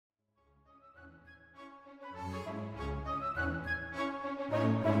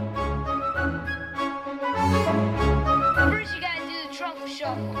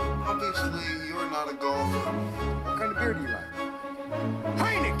Asia. Obviously, you're not a golfer. What kind of beer do you like?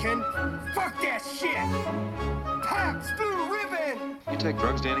 Heineken? Fuck that shit! Pabst Blue Ribbon! You take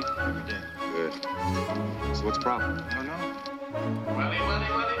drugs, Danny? Every day. Good. So what's the problem? I don't know.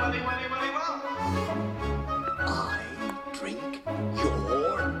 I drink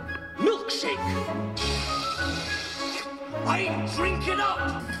your milkshake. I drink it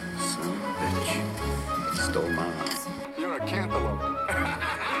up. Son of a bitch. Stole mine. You're a cantaloupe.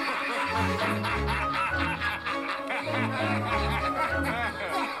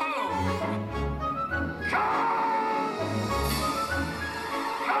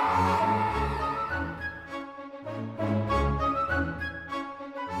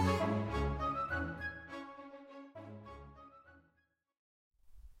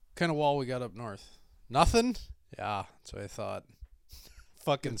 Kind of wall we got up north? Nothing? Yeah, that's what I thought.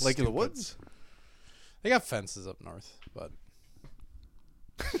 Fucking Like in the stupid. woods? They got fences up north, but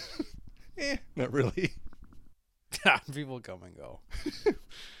Not really. yeah, people come and go.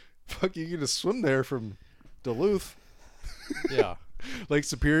 Fuck, you can just swim there from Duluth. Yeah. Lake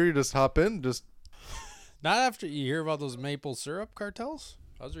Superior, just hop in, just... Not after you hear about those maple syrup cartels.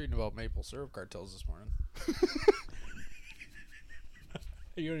 I was reading about maple syrup cartels this morning.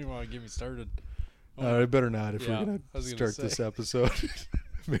 You don't even want to get me started. I better not if Yeah, we're going I was to gonna start this say. episode.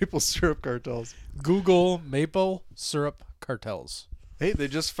 Maple syrup cartels. Google maple syrup cartels. Hey, they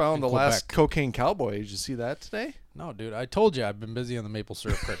just found In the last Quebec. cocaine cowboy. Did you see that today? No, dude, I told you I've been busy on the maple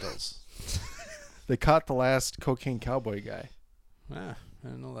syrup cartels. They caught the last cocaine cowboy guy. Yeah, I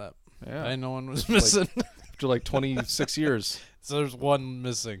didn't know that. Yeah. I didn't know one was missing. After like 26 years. So there's one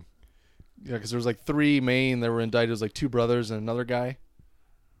missing. Yeah, because there was like 3 main that were indicted. It was like 2 brothers and another guy.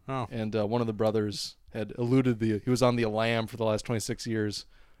 Oh. And one of the brothers had eluded he was on the lam for the last 26 years.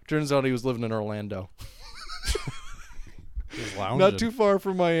 Turns out he was living in Orlando. He's lounging. Not too far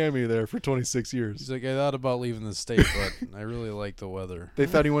from Miami there for 26 years. He's like, I thought about leaving the state, but I really like the weather. They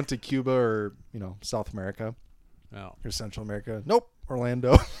thought he went to Cuba or, South America Oh, or Central America. Nope,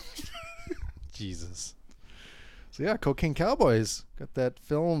 Orlando. Jesus. So yeah, Cocaine Cowboys. Got that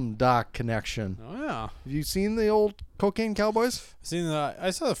film doc connection. Oh, yeah. Have you seen the old Cocaine Cowboys?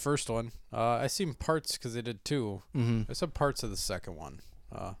 I saw the first one. I seen parts because they did 2. Mm-hmm. I saw parts of the second one.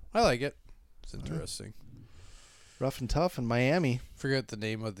 I like it. It's interesting. Rough and Tough in Miami. Forget the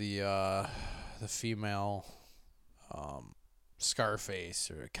name of the female Scarface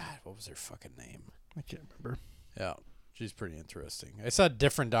or God, what was her fucking name? I can't remember. Yeah, she's pretty interesting. I saw a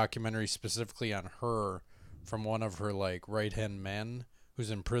different documentary specifically on her from one of her like right hand men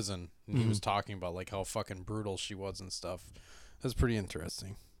who's in prison, and he was talking about like how fucking brutal she was and stuff. That's pretty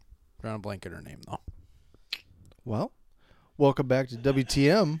interesting. Trying to blanket her name though. Well, welcome back to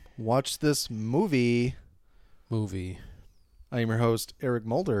WTM. Watch this movie. I am your host, Eric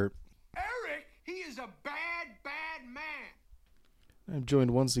Mulder. Eric, he is a bad, bad man. I'm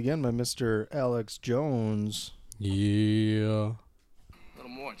joined once again by Mr. Alex Jones. Yeah. Let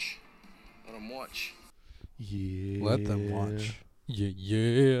him watch. Let him watch. Yeah. Let them watch.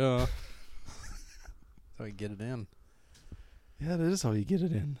 Yeah. That's how you get it in. Yeah, that is how you get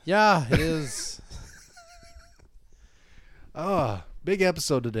it in. Yeah, it is. Big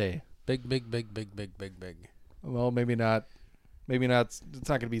episode today. Big. Well, maybe not. Maybe not. It's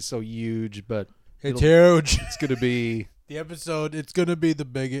not going to be so huge, but It's huge. it's going to be. The episode, it's going to be the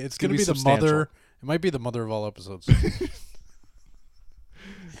biggest. It's going to be be the substantial. mother. It might be the mother of all episodes.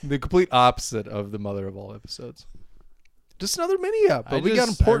 The complete opposite of the mother of all episodes. Just another mini up, but we got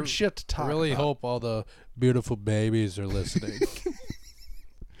important shit to talk I really about. hope all the beautiful babies are listening.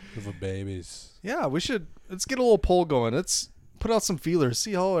 Beautiful babies. Yeah, let's get a little poll going. Let's put out some feelers.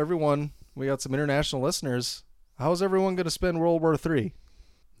 See how everyone, we got some international listeners. How's everyone going to spend World War III?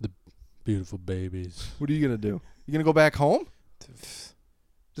 The beautiful babies. What are you going to do? You going to go back home?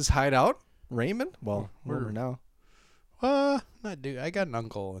 Just hide out? Raymond? Well, we're now. Not dude. I got an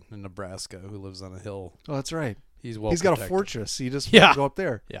uncle in Nebraska who lives on a hill. Oh, that's right. He's well He's got a protected. fortress. So you just Yeah. go up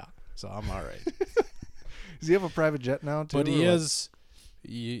there. Yeah, so I'm all right. Does he have a private jet now, too? But he or what?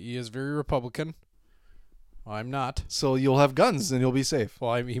 he is very Republican. I'm not. So you'll have guns and you'll be safe.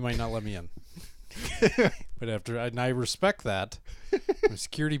 Well, he might not let me in. But and I respect that from a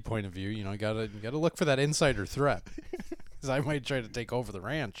security point of view. You know, you gotta look for that insider threat, because I might try to take over the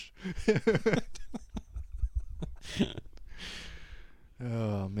ranch.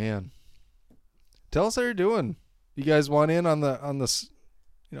 Oh man, tell us how you're doing. You guys want in on the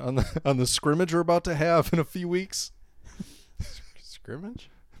scrimmage we're about to have in a few weeks? Scrimmage?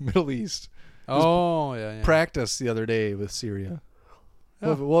 Middle East. Oh yeah. Practice the other day with Syria.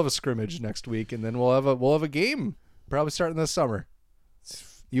 Yeah. We'll have a scrimmage next week, and then we'll have a game probably starting this summer.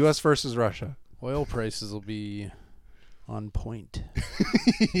 U.S. versus Russia. Oil prices will be on point.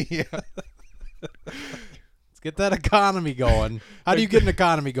 Yeah. Let's get that economy going. How do you get an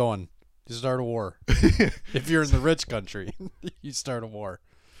economy going? You start a war. If you're in the rich country, you start a war.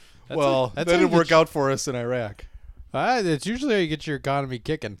 That didn't work out for us in Iraq. It's usually how you get your economy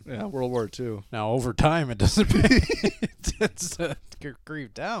kicking. Yeah, World War II. Now, over time, it doesn't pay. It tends to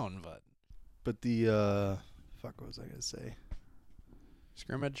creep down, but. But the, what was I going to say?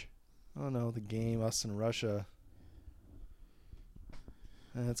 Scrimmage? Oh, no, the game, us and Russia.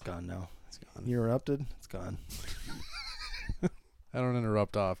 It's gone now. It's gone. You interrupted? It's gone. I don't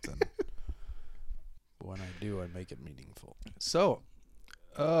interrupt often. But when I do, I make it meaningful. So,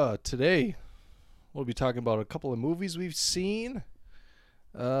 today, we'll be talking about a couple of movies we've seen.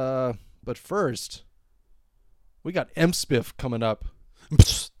 But first, we got M-Spiff coming up.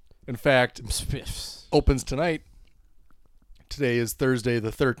 In fact, Spiffs. Opens tonight. Today is Thursday, the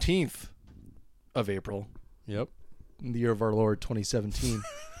 13th of April. Yep. In the year of our Lord, 2017.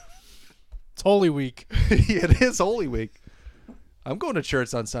 It's Holy Week. It is Holy Week. I'm going to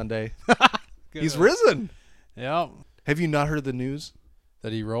church on Sunday. He's risen. Yep. Have you not heard the news?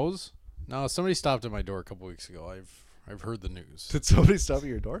 That he rose? No, somebody stopped at my door a couple weeks ago. I've heard the news. Did somebody stop at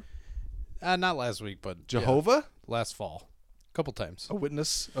your door? Not last week, but Jehovah? Yeah, last fall. A couple times. A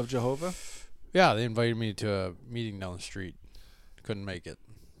witness of Jehovah? Yeah, they invited me to a meeting down the street. Couldn't make it.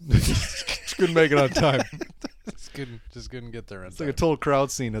 Just couldn't make it on time. Just couldn't get there on It's time. like a total crowd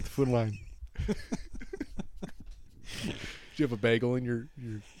scene at the food line. Do you have a bagel in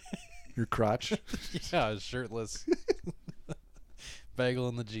your crotch? Yeah, shirtless. Bagel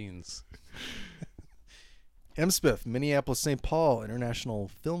in the jeans. M-Spiff, Minneapolis St. Paul International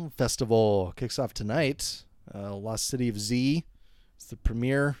Film Festival kicks off tonight. Lost City of Z. It's the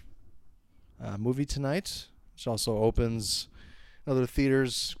premiere movie tonight, which also opens in other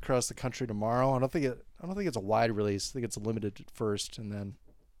theaters across the country tomorrow. I don't think it's a wide release. I think it's a limited at first, and then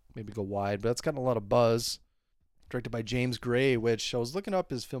maybe go wide. But it's gotten a lot of buzz. Directed by James Gray, which I was looking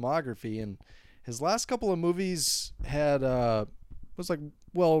up his filmography, and his last couple of movies had was like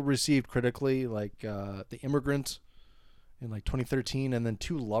well received critically, like The Immigrant in like 2013, and then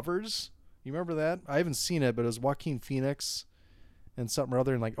Two Lovers. You remember that? I haven't seen it, but it was Joaquin Phoenix and something or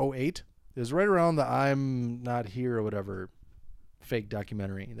other in like 2008. It was right around the I'm Not Here or whatever fake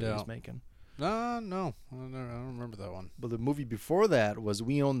documentary that he was making. No, I don't remember that one. But the movie before that was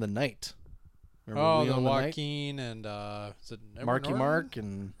We Own the Night. Remember the Joaquin and is it Marky Norton? Mark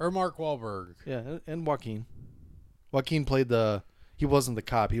and Mark Wahlberg. Yeah, and Joaquin. Joaquin played he wasn't the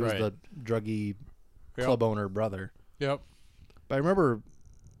cop. He was the druggy club owner brother. Yep. But I remember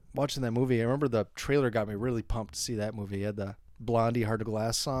watching that movie. I remember the trailer got me really pumped to see that movie. It had the Blondie Heart of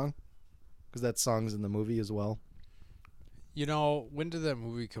Glass song, because that song's in the movie as well. You know, when did that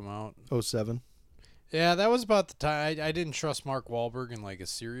movie come out? 2007. Yeah, that was about the time. I didn't trust Mark Wahlberg in like a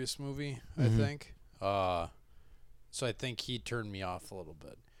serious movie, I think. So I think he turned me off a little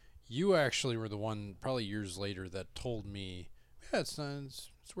bit. You actually were the one, probably years later, that told me, yeah, it's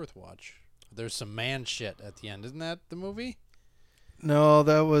worth a watch. There's some man shit at the end. Isn't that the movie? No,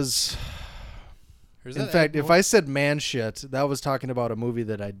 that was... In fact, if I said man shit, that was talking about a movie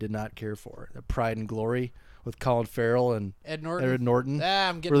that I did not care for. Pride and Glory with Colin Farrell and Ed Norton.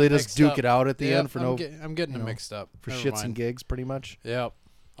 I'm getting where they just duke it out at the end for I'm getting it mixed up. For shits and gigs, pretty much. Yep.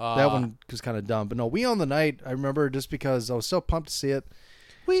 That one was kind of dumb. But no, We Own the Night, I remember just because I was so pumped to see it.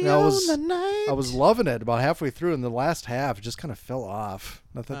 We Own the Night. I was loving it about halfway through, and the last half just kind of fell off.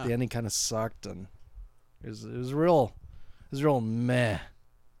 I thought the ending kind of sucked, and it was real meh.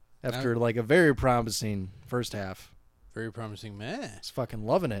 After like a very promising first half. Very promising meh. I was fucking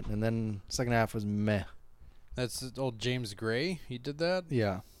loving it. And then second half was meh. That's old James Gray? He did that?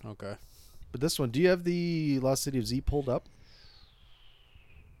 Yeah. Okay. But this one, do you have the Lost City of Z pulled up?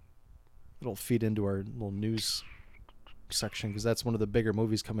 It'll feed into our little news section because that's one of the bigger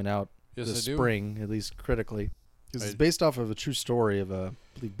movies coming out this spring, at least critically. Because it's based off of a true story of a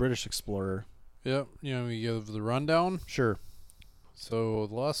British explorer. Yep. You know, you give the rundown? Sure. So,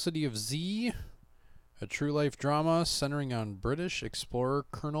 The Lost City of Z, a true-life drama centering on British explorer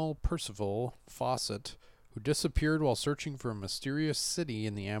Colonel Percival Fawcett, who disappeared while searching for a mysterious city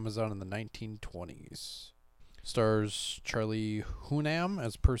in the Amazon in the 1920s. Stars Charlie Hunnam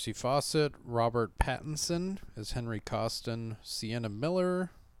as Percy Fawcett, Robert Pattinson as Henry Costin, Sienna Miller,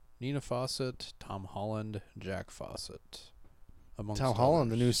 Nina Fawcett, Tom Holland, Jack Fawcett. Tom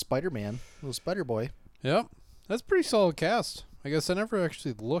Holland, the new Spider-Man, little Spider Boy. Yep, that's a pretty solid cast. I guess I never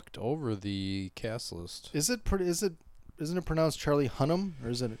actually looked over the cast list. Isn't it pronounced Charlie Hunnam or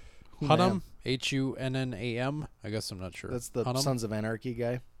is it Hunnam, Hunnam. I guess I'm not sure. That's the Hunnam? Sons of Anarchy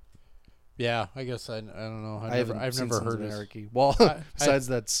guy. Yeah, I guess I don't know. I've never Sons heard of of Anarchy. Well, besides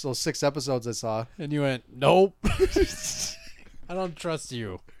those 6 episodes I saw. And you went, nope. I don't trust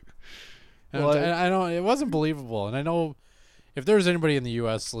you. Well, I don't. It wasn't believable, and I know if there's anybody in the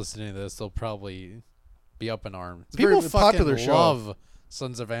U.S. listening to this, they'll probably be up in arms. It's a People very fucking popular show. love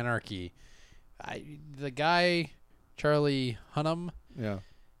Sons of Anarchy. The guy Charlie Hunnam Yeah.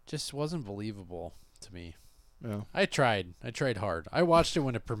 just wasn't believable to me. Yeah. I tried hard. I watched it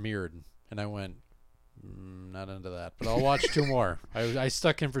when it premiered, and I went, not into that. But I'll watch 2 more. I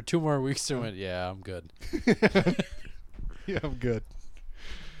stuck in for 2 more weeks and went, yeah, I'm good. Yeah, I'm good.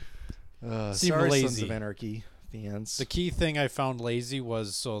 Seem Sorry, lazy. Sons of Anarchy fans. The key thing I found lazy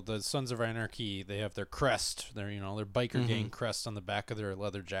was, so the Sons of Anarchy, they have their crest, their biker gang crest on the back of their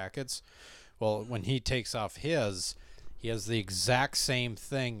leather jackets. Well, when he takes off his, he has the exact same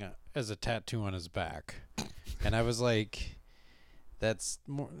thing as a tattoo on his back. And I was like, that's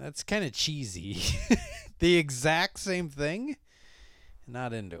kind of cheesy. The exact same thing?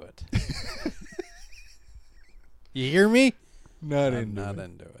 Not into it. You hear me? Not I'm not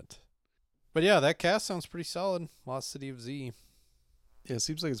into it. But yeah, that cast sounds pretty solid. Lost City of Z. Yeah, it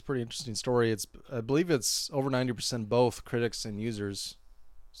seems like it's a pretty interesting story. I believe it's over 90% both critics and users.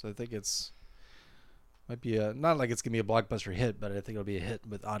 So I think might be not like it's gonna be a blockbuster hit, but I think it'll be a hit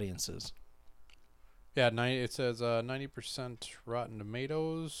with audiences. Yeah, it says 90% Rotten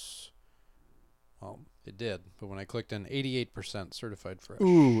Tomatoes. Well, it did, but when I clicked in, 88% certified fresh.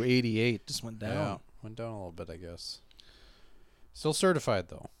 Ooh, 88 just went down. Yeah, went down a little bit, I guess. Still certified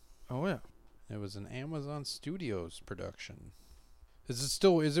though. Oh yeah. It was an Amazon Studios production. Is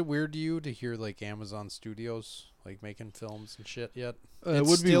it weird to you to hear like Amazon Studios like making films and shit yet? It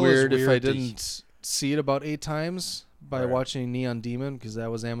would be weird if I didn't see it about 8 times by watching Neon Demon, because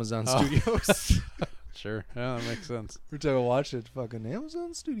that was Amazon Studios. Sure, yeah, that makes sense. Every time I watch it, fucking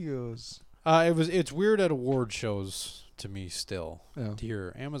Amazon Studios. It's weird at award shows to me still Yeah. to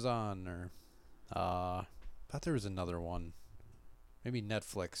hear Amazon or thought there was another one, maybe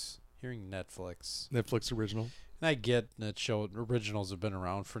Netflix. Hearing Netflix original. and I get that show originals have been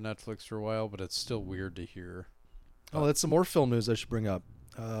around for Netflix for a while, but it's still weird to hear. Oh, that's some more film news I should bring up.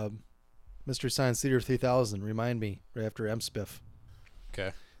 Mystery Science Theater 3000. Remind me right after MSPIF.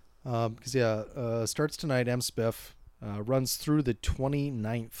 Okay. Because starts tonight. MSPIF runs through the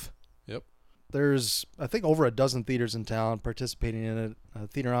 29th. Yep. There's, I think, over a dozen theaters in town participating in it.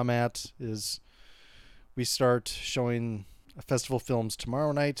 Theater I'm at we start showing festival films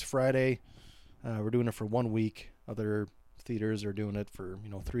tomorrow night, Friday. We're doing it for 1 week. Other theaters are doing it for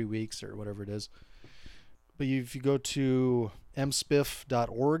 3 weeks or whatever it is. But if you go to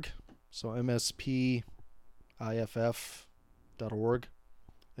mspiff.org, so mspiff.org,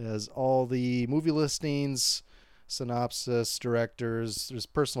 it has all the movie listings, synopsis, directors. There's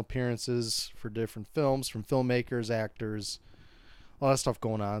personal appearances for different films from filmmakers, actors, a lot of stuff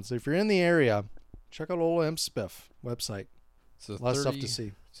going on. So if you're in the area, check out old MSpiff website. A lot of stuff to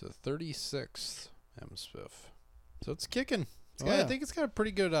see. It's the 36th MSpiff, so it's kicking. I think it's got a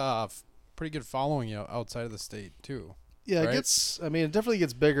pretty good following outside of the state too. Yeah, right? It definitely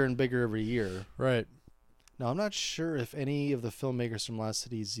gets bigger and bigger every year. Right. Now, I'm not sure if any of the filmmakers from Lost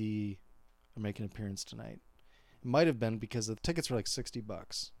City Z are making an appearance tonight. It might have been because the tickets were like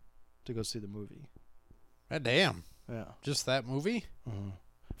 $60 to go see the movie. God damn. Yeah. Just that movie?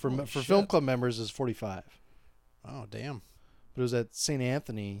 For shit. film club members, is $45. Oh, damn. But it was at St.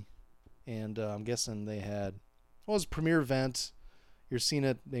 Anthony, and I'm guessing they had, it was a premiere event. You're seeing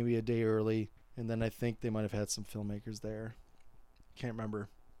it maybe a day early, and then I think they might have had some filmmakers there. Can't remember.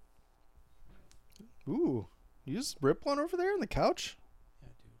 Ooh, you just rip one over there on the couch? Yeah,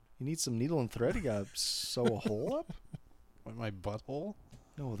 dude. You need some needle and thread? You got to sew a hole up? What, my butthole?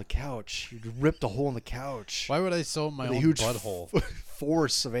 No, the couch. You ripped a hole in the couch. Why would I sew my With a own huge butthole?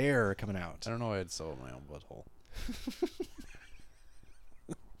 Force of air coming out. I don't know why I'd sew my own butthole.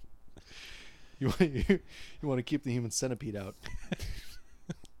 You want to keep the human centipede out.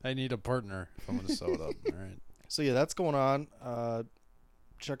 I need a partner if I'm going to sew it up. All right. So yeah, that's going on.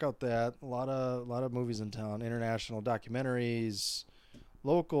 Check out that. A lot of movies in town. International documentaries,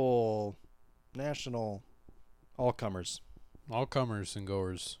 local, national, all comers. All comers and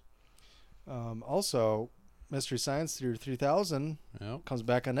goers. Also, Mystery Science Theater 3000 Yep. comes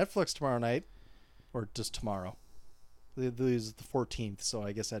back on Netflix tomorrow night, or just tomorrow. This is the 14th, so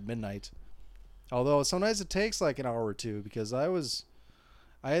I guess at midnight. Although sometimes it takes like an hour or two, because when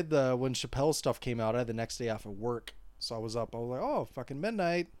Chappelle's stuff came out, I had the next day off of work. So I was like, oh, fucking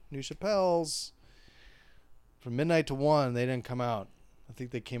midnight, new Chappelle's. From midnight to 1, they didn't come out. I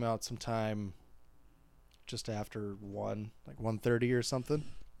think they came out sometime just after 1, like 1:30 or something.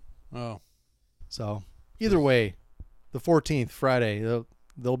 Oh. So either way, the 14th, Friday,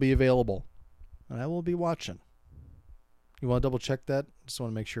 they'll be available. And I will be watching. You want to double check that? Just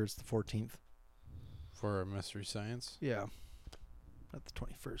want to make sure it's the 14th. For Mystery Science? Yeah. Not the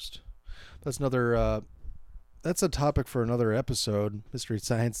 21st. That's another, that's a topic for another episode. Mystery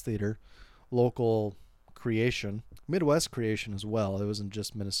Science Theater. Local creation. Midwest creation as well. It wasn't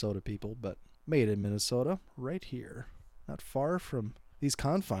just Minnesota people, but made in Minnesota. Right here. Not far from these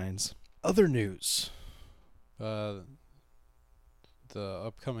confines. Other news. The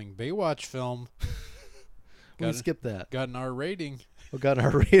upcoming Baywatch film. We skipped that. Got an R rating. Oh, got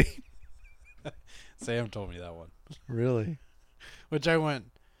our rating. Sam told me that one. Really? Which I went,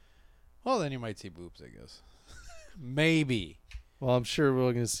 well, then you might see boobs, I guess. Maybe. Well, I'm sure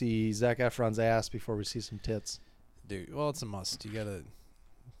we're going to see Zac Efron's ass before we see some tits. Dude, well, it's a must. You gotta,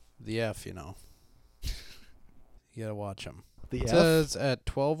 the F, you know. You gotta watch them. The It F? says at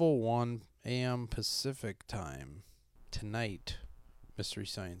 12:01 a.m. Pacific time tonight, Mystery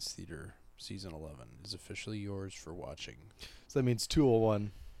Science Theater Season 11 is officially yours for watching. So that means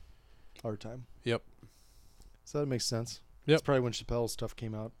 2:01 our time. Yep. So that makes sense. Yep. That's probably when Chappelle's stuff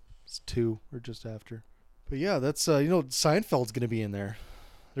came out. It's 2 or just after. But yeah, that's, Seinfeld's going to be in there.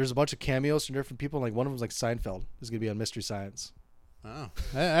 There's a bunch of cameos from different people. Like one of them's like Seinfeld is going to be on Mystery Science. Oh,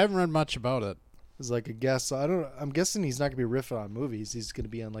 I haven't read much about it. It's like a guess. I'm guessing he's not going to be riffing on movies. He's going to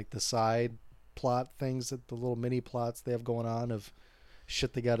be on like the side plot things, that the little mini plots they have going on of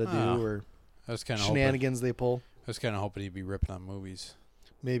shit they got to do or I was kind of shenanigans they pull. I was kind of hoping he'd be ripping on movies.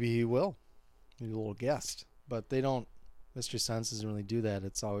 Maybe he will. Maybe a little guest. But they don't. Mystery Science doesn't really do that.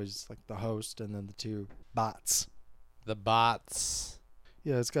 It's always like the host and then the two bots. The bots.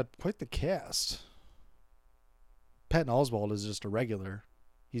 Yeah, it's got quite the cast. Patton Oswalt is just a regular.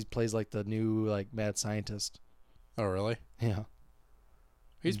 He plays like the new like mad scientist. Oh, really? Yeah.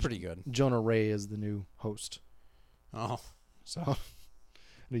 He's pretty good. Jonah Ray is the new host. Oh. So,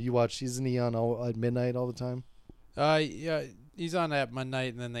 you watch? Isn't he on at midnight all the time? Yeah, he's on at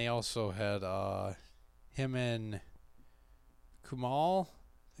midnight, and then they also had him and Kumail.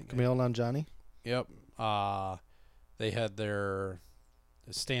 Kumail Nanjiani. Yep. They had their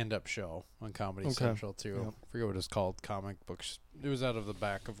stand-up show on Comedy Central too. Yep. I forget what it's called. Comic books. It was out of the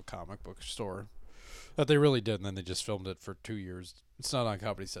back of a comic book store that they really did, and then they just filmed it for 2 years. It's not on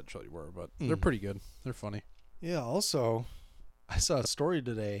Comedy Central anymore, but they're pretty good. They're funny. Yeah. Also, I saw a story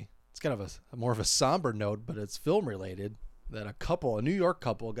today. It's kind of a more of a somber note, but it's film related. That a New York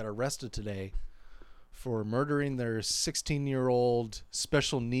couple, got arrested today for murdering their 16-year-old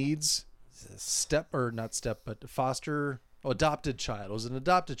special needs adopted child. It was an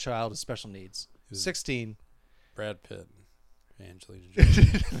adopted child with special needs. 16. Brad Pitt, Angelina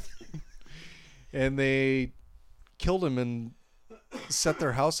Jolie. And they killed him and set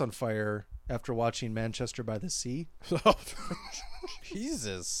their house on fire after watching Manchester by the Sea.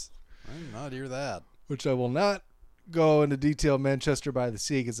 Jesus. I did not hear that. Which I will not go into detail Manchester by the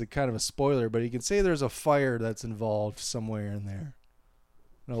Sea because it's kind of a spoiler, but you can say there's a fire that's involved somewhere in there.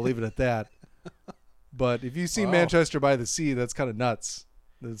 And I'll leave it at that. But if you see Manchester by the Sea, that's kind of nuts.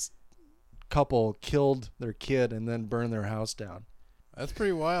 This couple killed their kid and then burned their house down. That's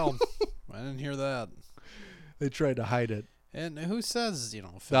pretty wild. I didn't hear that. They tried to hide it. And who says,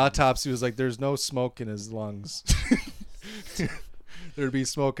 The autopsy was like, there's no smoke in his lungs. There'd be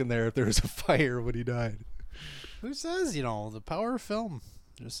smoke in there if there was a fire when he died. Who says, the power of film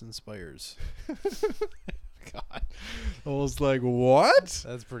just inspires. God. I was like, what?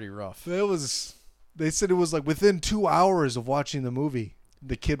 That's pretty rough. They said it was like within 2 hours of watching the movie,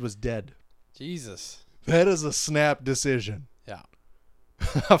 the kid was dead. Jesus. That is a snap decision. Yeah.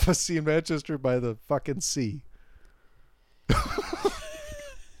 Off of seeing Manchester by the fucking sea. Well,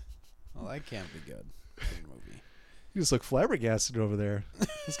 that can't be good. Good movie. You just look flabbergasted over there.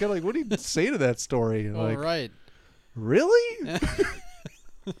 It's kind of like, what do you say to that story? And like, right. Really?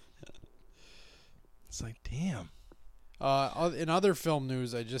 It's like, damn. In other film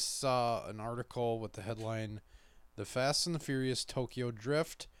news, I just saw an article with the headline, "The Fast and the Furious Tokyo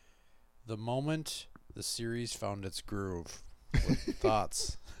Drift, the moment the series found its groove." What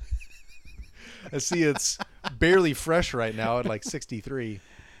thoughts? I see it's barely fresh right now at like 63.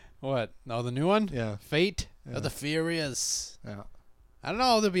 What? No, the new one? Yeah. Fate of the Furious. Yeah. I don't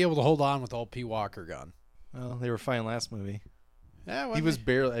know if they'll be able to hold on with old P. Walker gone. Well, they were fine last movie. Yeah, he was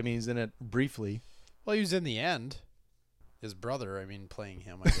barely, he's in it briefly. Well, he was in the end. His brother, playing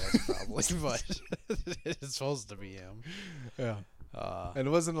him, I guess, probably, but it's supposed to be him. Yeah. And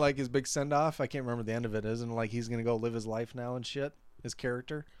it wasn't like his big send-off. I can't remember the end of it. Isn't it like he's going to go live his life now and shit? his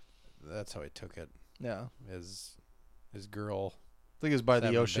character. That's how I took it. Yeah. His girl. I think it was by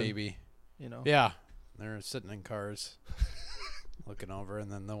having the a ocean. baby. You know. Yeah. They're sitting in cars looking over,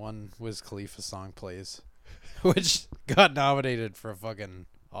 and then the one Wiz Khalifa song plays, which got nominated for a fucking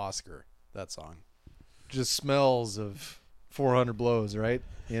Oscar, that song. Just smells of 400 blows, right?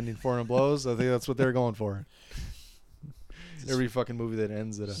 The ending 400 blows. I think that's what they're going for. Every fucking movie that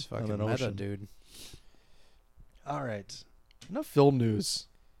ends at It's on fucking an meta, ocean. dude. All right. Enough film news.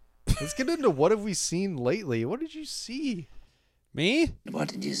 Let's get into what have we seen lately. What did you see? Me? What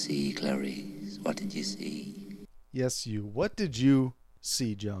did you see, Clarice? What did you see? Yes, you. What did you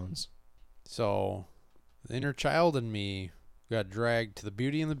see, Jones? So, the inner child in me got dragged to the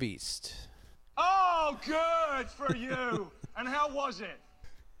Beauty and the Beast. Oh, good for you. And how was it?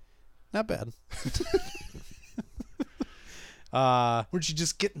 Not bad. Weren't you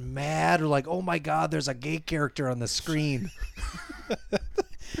just getting mad or like, oh my God, there's a gay character on the screen?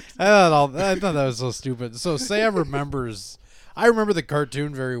 I thought that was so stupid. So Sam remembers. I remember the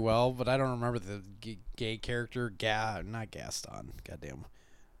cartoon very well, but I don't remember the gay character. Not Gaston. Goddamn.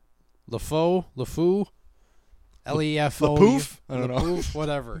 LeFou. LeFou. LePoof? I don't know.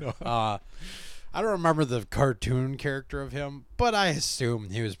 Whatever. No. I don't remember the cartoon character of him, but I assume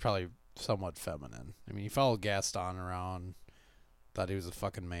he was probably somewhat feminine. I mean, he followed Gaston around. Thought he was a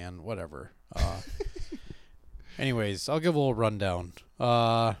fucking man. Whatever. Anyways, I'll give a little rundown.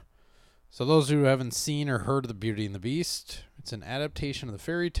 So those who haven't seen or heard of The Beauty and the Beast, it's an adaptation of the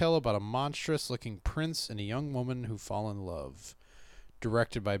fairy tale about a monstrous-looking prince and a young woman who fall in love.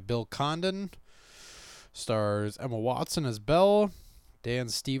 Directed by Bill Condon. Stars Emma Watson as Belle, Dan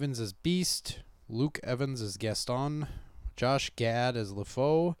Stevens as Beast, Luke Evans as Gaston, Josh Gad as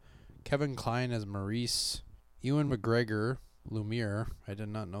LeFou, Kevin Kline as Maurice, Ewan McGregor, Lumiere, I did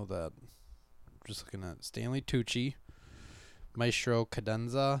not know that. Just looking at Stanley Tucci, Maestro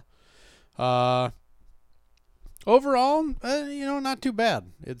Cadenza. Overall, not too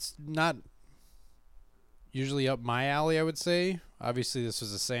bad. It's not usually up my alley, I would say. Obviously, this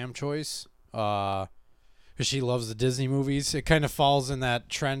was a Sam choice. Because she loves the Disney movies. It kind of falls in that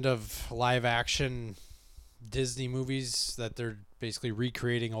trend of live action Disney movies that they're basically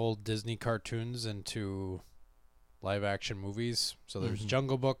recreating old Disney cartoons into live action movies. So there's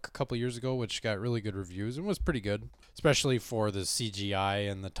Jungle Book a couple years ago, which got really good reviews and was pretty good, especially for the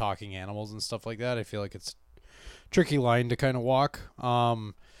CGI and the talking animals and stuff like that. I feel like it's a tricky line to kind of walk.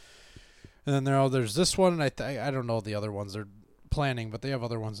 And then there's this one, and I don't know the other ones they're planning, but they have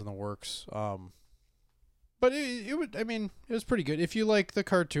other ones in the works. But it was pretty good. If you like the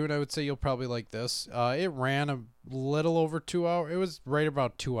cartoon, I would say you'll probably like this. It ran a little over 2 hours. It was right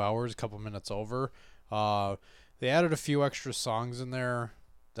about 2 hours, a couple minutes over. They added a few extra songs in there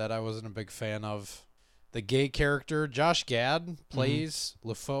that I wasn't a big fan of. The gay character, Josh Gad, plays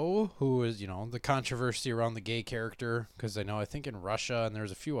LeFou, who is, the controversy around the gay character. Because I think in Russia and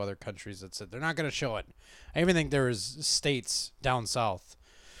there's a few other countries that said they're not going to show it. I even think there was states down south.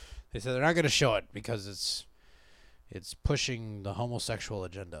 They said they're not going to show it because it's pushing the homosexual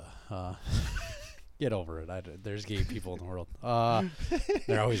agenda. Get over it. There's gay people in the world.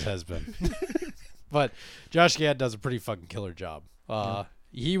 There always has been. But Josh Gad does a pretty fucking killer job.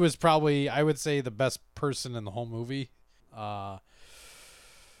 He was probably, I would say, the best person in the whole movie. It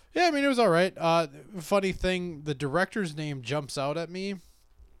was all right. Funny thing, the director's name jumps out at me.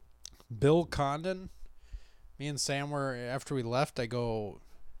 Bill Condon. Me and Sam were, after we left, I go,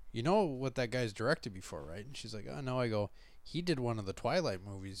 you know what that guy's directed before, right? And she's like, oh, no. I go, he did one of the Twilight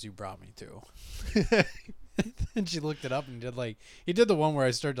movies you brought me to. And she looked it up and he did the one where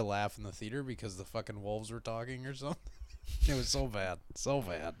I started to laugh in the theater because the fucking wolves were talking or something. It was so bad. So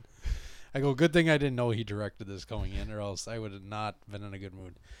bad. I go, good thing I didn't know he directed this going in, or else I would have not been in a good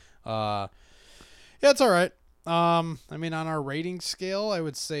mood. It's all right. On our rating scale, I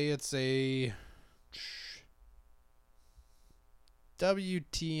would say it's a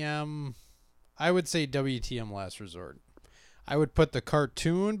WTM. I would say WTM Last Resort. I would put the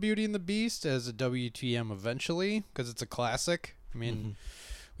cartoon Beauty and the Beast as a WTM eventually because it's a classic.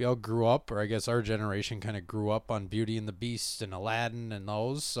 We all grew up, or I guess our generation kind of grew up on Beauty and the Beast and Aladdin and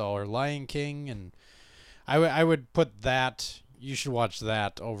those, or Lion King, and I would put that. You should watch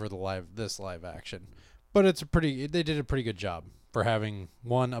that over this live action. But they did a pretty good job for having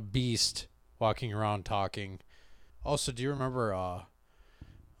a beast walking around talking. Also, do you remember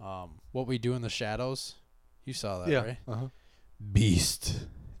What We Do in the Shadows? You saw that, right? Uh-huh. Beast.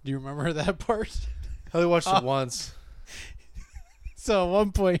 Do you remember that part? I only watched it once. So at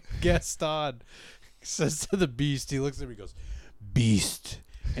one point, Gaston says to the Beast, he looks at him, he goes, Beast.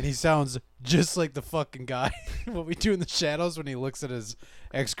 And he sounds just like the fucking guy What We Do in the Shadows when he looks at his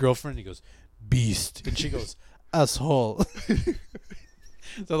ex-girlfriend, he goes, beast. And she goes, asshole.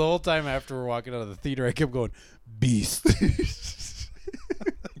 So the whole time after we're walking out of the theater, I kept going, beast.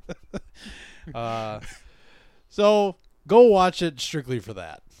 So go watch it strictly for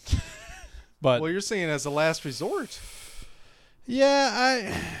that. But Well, you're saying as a last resort.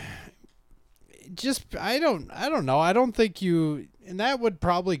 yeah, I don't know. I don't think you, and that would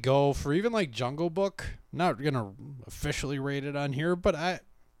probably go for even like Jungle Book. I'm not gonna officially rate it on here, but I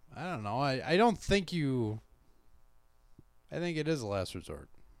don't know. I don't think you. I think it is a last resort.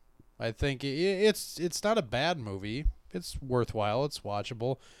 I think it's not a bad movie. It's worthwhile. It's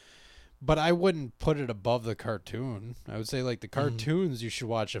watchable. But I wouldn't put it above the cartoon. I would say like the cartoons you should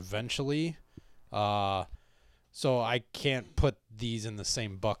watch eventually. So I can't put these in the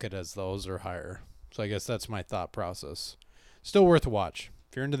same bucket as those or higher. So I guess that's my thought process. Still worth a watch.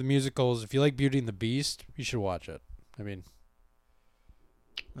 If you're into the musicals, if you like Beauty and the Beast, you should watch it. I mean,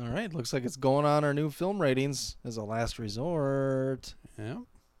 All right. Looks like it's going on our new film ratings as a last resort, yeah.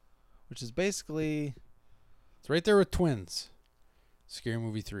 which is basically It's right there with Twins. Scary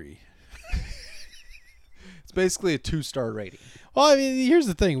Movie 3. it's basically a 2-star rating. Well, I mean, here's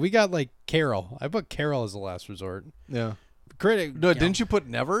the thing. We got like Carol. I put Carol as the last resort. Yeah. Critic. No, didn't you put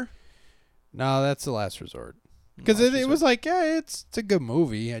Never? No, that's the last resort. Because it was like, yeah, it's a good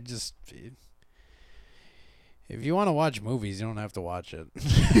movie. If you want to watch movies, you don't have to watch it.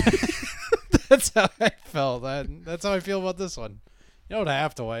 That's how I felt. That's how I feel about this one. You don't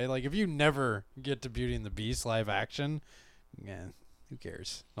have to wait. Like, if you never get to Beauty and the Beast live action, yeah, who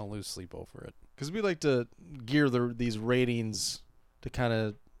cares? Don't lose sleep over it. Because we like to gear these ratings to kind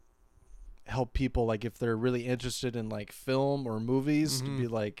of help people, like if they're really interested in like film or movies, to be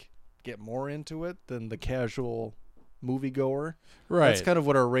like get more into it than the casual moviegoer. Right. That's kind of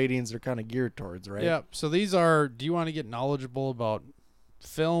what our ratings are kind of geared towards, right? Yeah. So these are, do you want to get knowledgeable about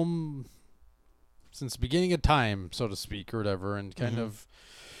film since the beginning of time, so to speak, or whatever, and kind of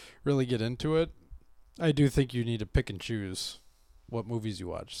really get into it? I do think you need to pick and choose what movies you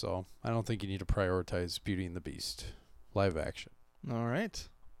watch. So I don't think you need to prioritize Beauty and the Beast live action. All right.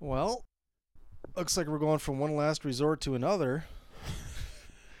 Well, looks like we're going from one last resort to another.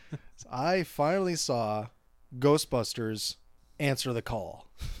 So I finally saw Ghostbusters Answer the Call.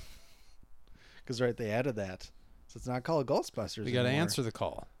 Because, right, they added that. So it's not called Ghostbusters You got to anymore. answer the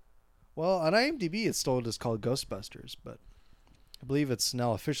call. Well, on IMDb, it's still just called Ghostbusters, but I believe it's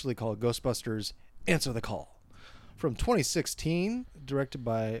now officially called Ghostbusters Answer the Call. From 2016, directed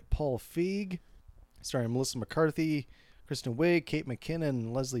by Paul Feig, starring Melissa McCarthy, Kristen Wiig, Kate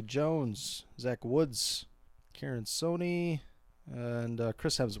McKinnon, Leslie Jones, Zach Woods, Karen Sony, and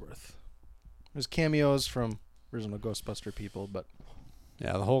Chris Hemsworth. There's cameos from original Ghostbuster people, but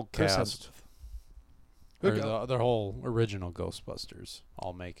Yeah, the whole Chris cast, Hemsworth. or the whole original Ghostbusters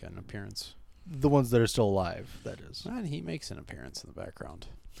all make an appearance. The ones that are still alive, that is. And he makes an appearance in the background.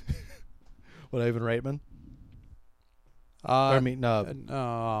 What, Ivan Reitman? I mean,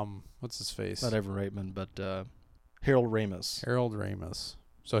 what's his face? not Ivan Reitman, but Harold Ramis. Harold Ramis.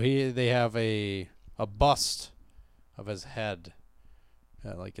 So they have a bust of his head,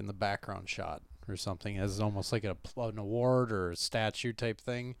 like in the background shot or something, as almost like an award or a statue type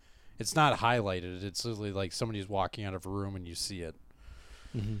thing. It's not highlighted. It's literally like somebody's walking out of a room and you see it.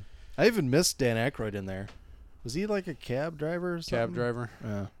 Mm-hmm. I even missed Dan Aykroyd in there. Was he like a cab driver or something? Cab driver.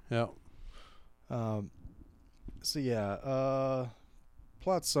 Yeah. Yep. So yeah,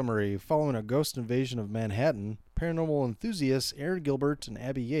 plot summary. Following a ghost invasion of Manhattan, paranormal enthusiasts Aaron Gilbert and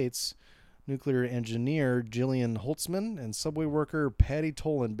Abby Yates, nuclear engineer Gillian Holtzman, and subway worker Patty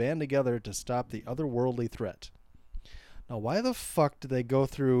Tolan band together to stop the otherworldly threat. Now, why the fuck did they go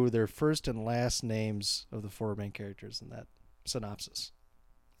through their first and last names of the 4 main characters in that synopsis?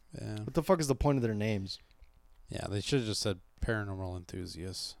 Yeah. What the fuck is the point of their names? Yeah, they should have just said paranormal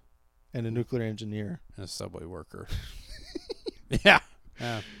enthusiasts And a nuclear engineer. and a subway worker. Yeah.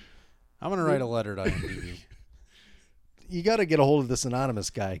 I'm gonna write a letter to IMDb. You got to get a hold of this anonymous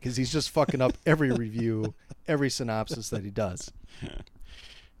guy because he's just fucking up every review, every synopsis that he does.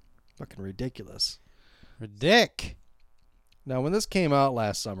 Fucking ridiculous. Ridic. Now, when this came out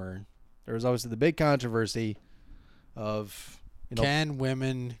last summer, there was obviously the big controversy of, Can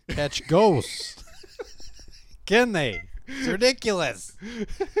women catch ghosts? Can they? It's ridiculous.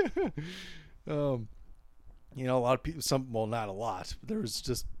 a lot of people, not a lot, but there was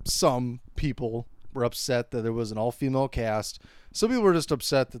just some people were upset that there was an all-female cast. Some people were just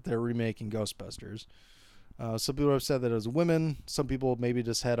upset that they're remaking Ghostbusters. Some people were upset that it was women. Some people maybe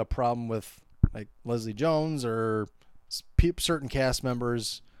just had a problem with like Leslie Jones or certain cast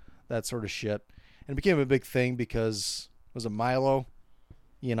members, that sort of shit. And it became a big thing because, was it Milo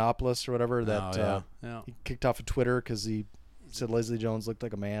Yiannopoulos or whatever that he kicked off of Twitter because he said Leslie Jones looked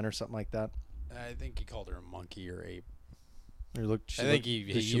like a man or something like that. I think he called her a monkey or ape. Or I think he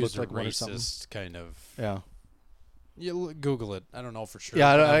used a racist kind of. Yeah. You Google it. I don't know for sure.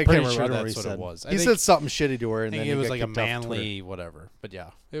 Yeah, I'm I pretty can't remember. sure I don't know that's what what it was. He said something shitty to her, and I think then it was got like a kicked off Twitter. manly whatever. But yeah,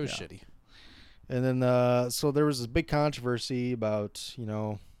 it was shitty. And then, so there was this big controversy about,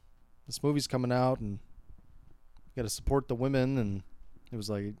 this movie's coming out and you got to support the women. And it was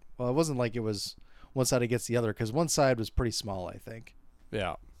like, well, it wasn't like it was one side against the other because one side was pretty small, I think.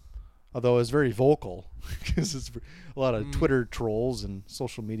 Yeah. Although it was very vocal because it's a lot of Twitter trolls and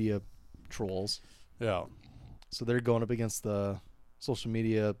social media trolls. Yeah. So they're going up against the social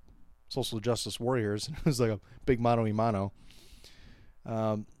media, social justice warriors. It was like a big mano-a-mano.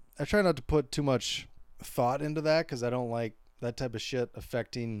 I try not to put too much thought into that because I don't like that type of shit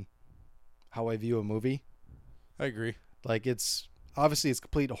affecting how I view a movie. I agree. Like it's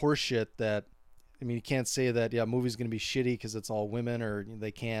complete horseshit that, I mean, you can't say that, a movie's going to be shitty because it's all women or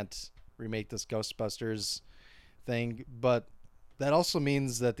they can't remake this Ghostbusters thing. But that also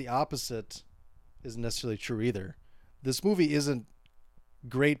means that the opposite isn't necessarily true either. This movie isn't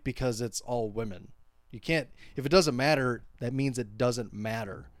great because it's all women. You can't, if it doesn't matter, that means it doesn't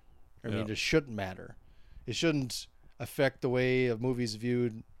matter. I mean, it shouldn't matter. It shouldn't affect the way a movie's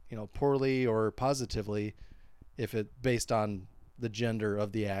viewed, poorly or positively if it based on the gender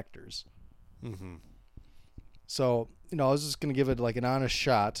of the actors. Mm-hmm. So, I was just going to give it like an honest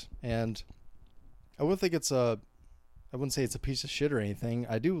shot, and I wouldn't say it's a piece of shit or anything.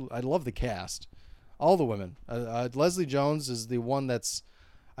 I love the cast. All the women. Leslie Jones is the one that's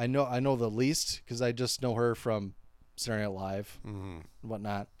I know the least because I just know her from Saturday Night Live and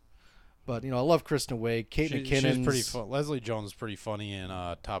whatnot. But, I love Kristen Wiig. Kate McKinnon. She's pretty fun. Leslie Jones is pretty funny in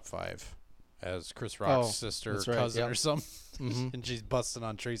Top 5 as Chris Rock's sister or cousin or something. Mm-hmm. And she's busting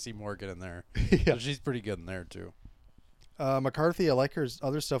on Tracy Morgan in there. So she's pretty good in there, too. McCarthy, I like her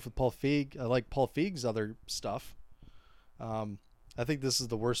other stuff with Paul Feig. I like Paul Feig's other stuff. I think this is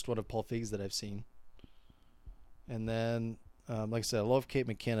the worst one of Paul Feig's that I've seen. And then, like I said, I love Kate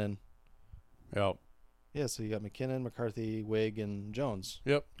McKinnon. Yep. Yeah, so you got McKinnon, McCarthy, Wiig, and Jones.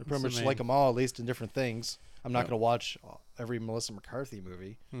 Yep. I pretty much like them all, at least in different things. I'm not going to watch every Melissa McCarthy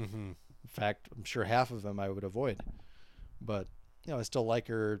movie. Mm-hmm. In fact, I'm sure half of them I would avoid. But, I still like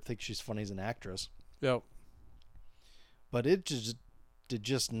her, think she's funny as an actress. Yep. But it just did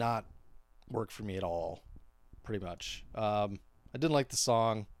just not work for me at all, pretty much. I didn't like the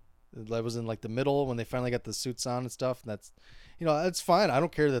song. That was in like the middle when they finally got the suits on and stuff. And that's, it's fine. I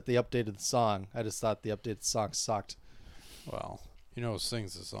don't care that they updated the song. I just thought the updated song sucked. Well, who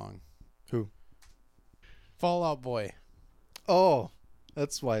sings the song? Who? Fall Out Boy. Oh,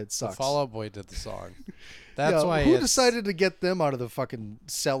 that's why it sucks. The Fall Out Boy did the song. That's why. Who decided to get them out of the fucking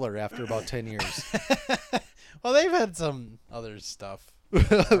cellar after about 10 years? Well, they've had some other stuff. When?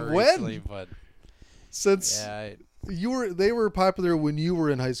 Recently, but since they were popular when you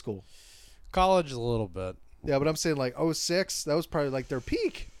were in high school. College a little bit. Yeah, but I'm saying like 06, that was probably like their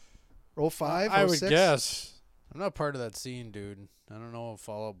peak. 05, I 06? would guess. I'm not part of that scene, dude. I don't know a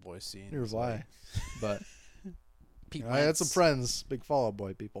Fall Out Boy scene. Neither was I. But Pete I had some friends, big Fall Out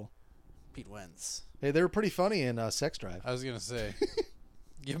Boy people. Pete Wentz. Hey, they were pretty funny in Sex Drive. I was gonna say,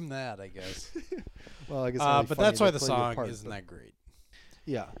 give him that, I guess. Well, I guess. But that's why the song isn't that great.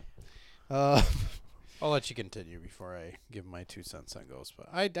 Yeah. I'll let you continue before I give my 2 cents on Ghost. But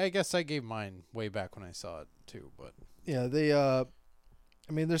I guess I gave mine way back when I saw it too. But yeah, they. I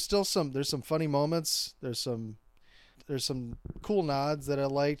mean, there's some funny moments. There's some cool nods that I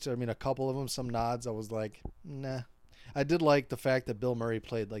liked. I mean, a couple of them, some nods I was like, nah. I did like the fact that Bill Murray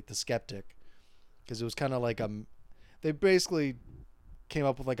played like the skeptic because it was kind of like they basically came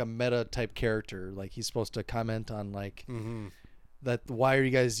up with like a meta type character. Like he's supposed to comment on like that. Why are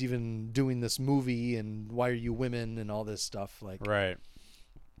you guys even doing this movie? And why are you women and all this stuff? Like, right.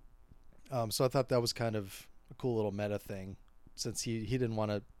 So I thought that was kind of a cool little meta thing since he didn't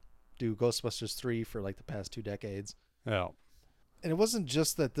want to do Ghostbusters 3 for like the past 2 decades. Yeah. And it wasn't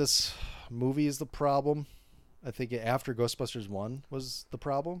just that this movie is the problem. I think after Ghostbusters 1 was the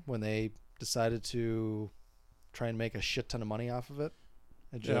problem when they decided to try and make a shit ton of money off of it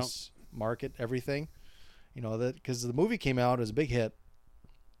and just market everything. That because the movie came out as a big hit,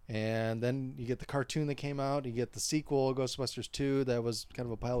 and then you get the cartoon that came out, you get the sequel, Ghostbusters 2, that was kind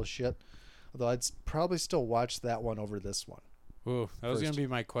of a pile of shit. Although I'd probably still watch that one over this one. Ooh, that was going to be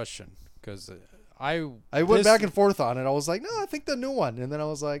my question because I went back and forth on it. I was like, no, I think the new one. And then I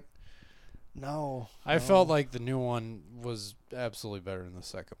was like, No. I felt like the new one was absolutely better than the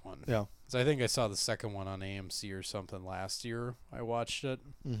second one. Yeah. 'Cause I think I saw the second one on AMC or something last year. I watched it.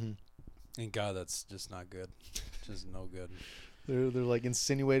 Mm-hmm. And God, that's just not good. Just no good. They're like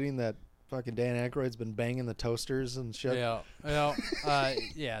insinuating that fucking Dan Aykroyd's been banging the toasters and shit. Yeah. Well,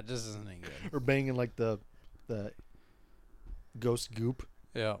 yeah, this isn't any good. Or banging like the ghost goop,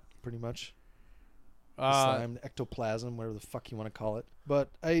 Yeah. pretty much. Slime, ectoplasm, whatever the fuck you want to call it. But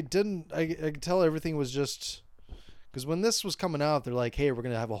I could tell everything was just, because when this was coming out, they're like, hey, we're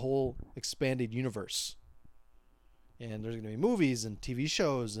going to have a whole expanded universe. And there's going to be movies and TV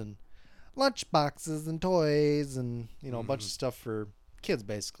shows and lunchboxes and toys and, you know, a bunch of stuff for kids,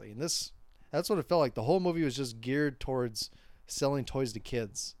 basically. And that's what it felt like. The whole movie was just geared towards selling toys to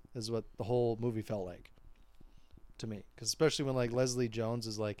kids, is what the whole movie felt like to me. Because especially when, like, Leslie Jones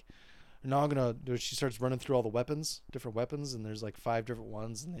is like, now she starts running through all the different weapons, and there's like 5 different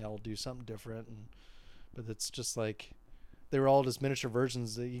ones, and they all do something different. But it's just like, they were all just miniature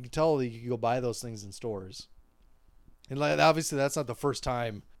versions. That you can tell that you could go buy those things in stores. And like, obviously that's not the first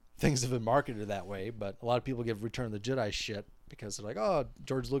time things have been marketed that way, but a lot of people give Return of the Jedi shit because they're like, oh,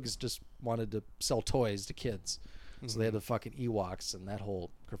 George Lucas just wanted to sell toys to kids. So they had the fucking Ewoks and that whole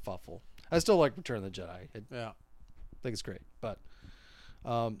kerfuffle. I still like Return of the Jedi. Yeah. I think it's great. But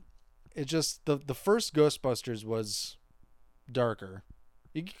it just, the first Ghostbusters was darker.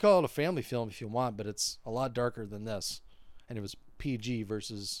 You could call it a family film if you want, but it's a lot darker than this. And it was PG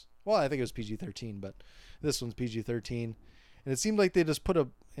versus, well, I think it was PG-13, but this one's PG-13. And it seemed like they just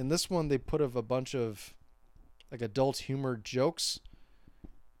in this one, they put a bunch of like adult humor jokes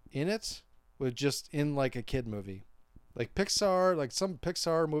in it, with just in like a kid movie. Like Pixar, like some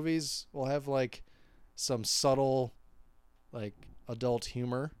Pixar movies will have like some subtle like adult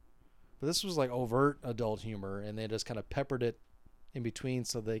humor. But this was like overt adult humor, and they just kind of peppered it in between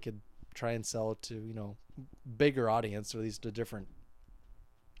so they could try and sell it to, you know, bigger audience, or at least a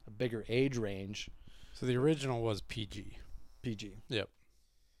bigger age range. So the original was PG. PG. Yep.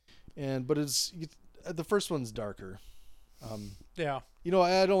 But the first one's darker. Yeah. You know,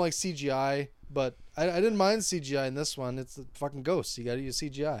 I don't like CGI, but I didn't mind CGI in this one. It's the fucking ghosts. You got to use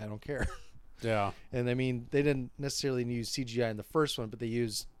CGI. I don't care. Yeah. And I mean, they didn't necessarily use CGI in the first one, but they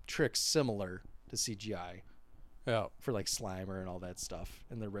used tricks similar to CGI. Yeah. For like Slimer and all that stuff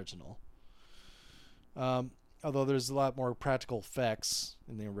in the original. Although there's a lot more practical effects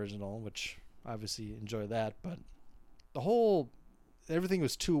in the original, which obviously enjoy that, but everything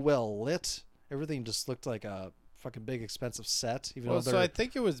was too well lit. Everything just looked like a fucking big expensive set. So I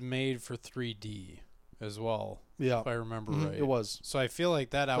think it was made for 3D as well. Yeah. If I remember right. It was. So I feel like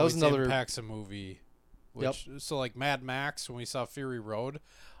that always impacts a movie. So like Mad Max, when we saw Fury Road,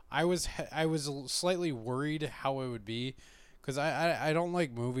 I was slightly worried how it would be, because I don't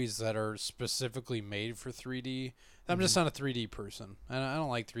like movies that are specifically made for 3D. I'm just not a 3D person. I don't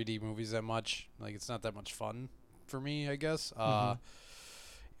like 3D movies that much. Like, it's not that much fun for me, I guess.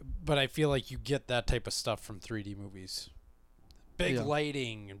 But I feel like you get that type of stuff from 3D movies. Big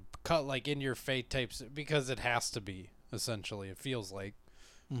lighting and cut like in your face types, because it has to be, essentially. It feels like.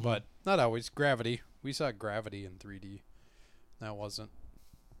 But not always. Gravity. We saw Gravity in 3D. That wasn't.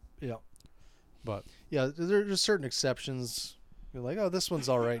 Yeah. But yeah, there are just certain exceptions. You're like, oh, this one's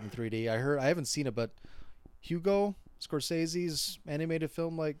all right in 3D. I haven't seen it, but Hugo, Scorsese's animated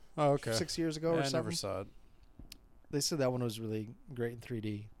film, like 6 years ago or something. I never saw it. They said that one was really great in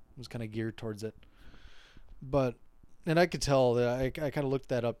 3D. It was kind of geared towards it. And I could tell that I kind of looked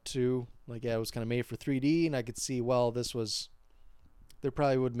that up too. Like, yeah, it was kind of made for 3D, and I could see, well, they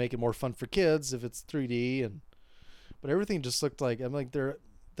probably would make it more fun for kids if it's 3D, but everything just looked like, I'm like,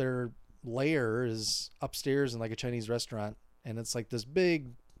 their lair is upstairs in like a Chinese restaurant, and it's like this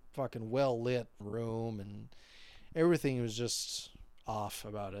big fucking well lit room, and everything was just off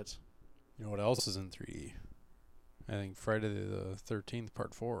about it. You know what else is in 3D? I think Friday the 13th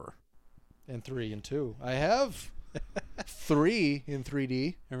Part 4. And 3 and 2. I have 3 in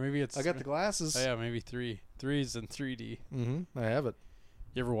 3D. Or maybe it's... I got the glasses. Oh, yeah, maybe 3. 3 is in 3D. Mm-hmm. I have it.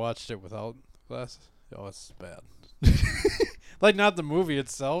 You ever watched it without glasses? Oh, it's bad. Like, not the movie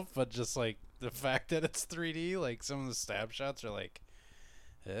itself, but just, like, the fact that it's 3D. Like, some of the stab shots are like...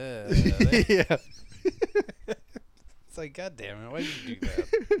 yeah. It's like, God damn it, why did you do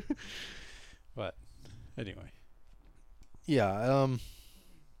that? But, anyway. Yeah,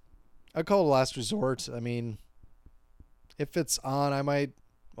 I call it a last resort. I mean, if it's on, I might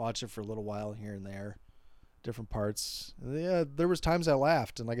watch it for a little while here and there, different parts. Yeah, there was times I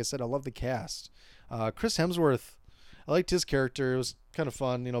laughed, and like I said, I love the cast. Chris Hemsworth, I liked his character. It was kind of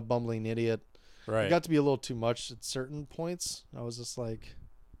fun, bumbling idiot. Right. It got to be a little too much at certain points. I was just like,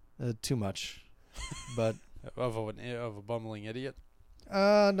 too much. But of a bumbling idiot.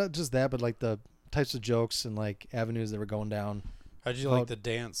 not just that, but like the types of jokes and like avenues that were going down. How'd you like the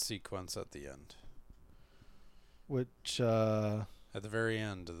dance sequence at the end? Which At the very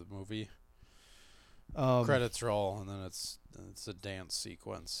end of the movie, credits roll, and then it's a dance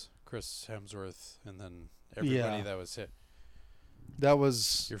sequence. Chris Hemsworth, and then everybody that was hit. That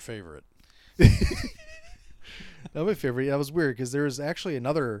was Your favorite. That was my favorite. That was weird because there's actually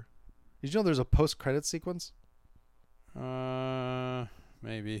another. Did you know there's a post-credit sequence?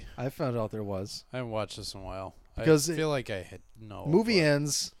 Maybe. I found out there was. I haven't watched this in a while. Because I feel like I had no. Movie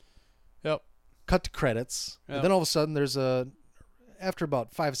ends. Yep. Cut to credits. Yep. And then all of a sudden there's after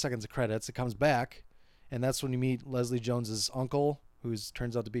about 5 seconds of credits, it comes back, and that's when you meet Leslie Jones's uncle, who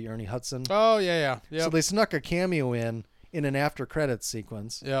turns out to be Ernie Hudson. Oh yeah. Yep. So they snuck a cameo in an after credits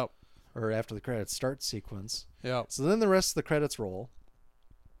sequence. Yep. Or after the credits start sequence. Yep. So then the rest of the credits roll.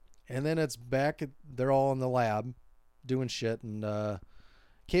 And then it's back. They're all in the lab doing shit. And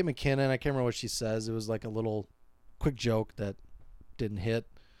Kate McKinnon, I can't remember what she says. It was like a little quick joke that didn't hit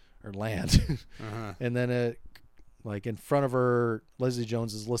or land. And then it, like in front of her, Leslie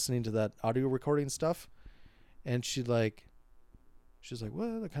Jones is listening to that audio recording stuff. And she's like,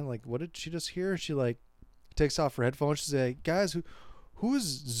 what? Kind of like, what did she just hear? She like takes off her headphones. She's like, guys, who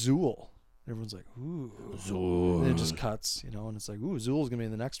is Zool? And everyone's like, ooh, Zool. And it just cuts, and it's like, ooh, Zool's gonna be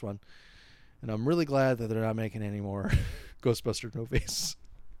in the next one. And I'm really glad that they're not making any more Ghostbuster movies.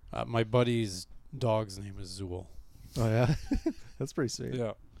 My buddy's dog's name is Zool. Oh yeah, that's pretty sweet.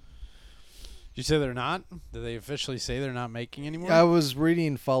 Yeah. You say they're not? Did they officially say they're not making anymore? I was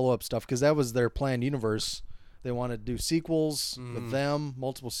reading follow-up stuff because that was their planned universe. They wanted to do sequels with them,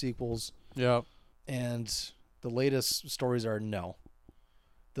 multiple sequels. Yeah. And the latest stories are no.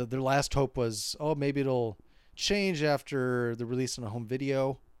 Their last hope was, maybe it'll change after the release on a home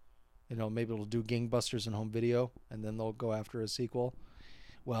video. Maybe it'll do gangbusters in home video, and then they'll go after a sequel.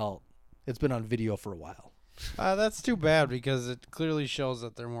 Well, it's been on video for a while. That's too bad because it clearly shows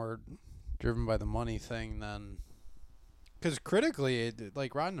that they're more driven by the money thing than... Because critically,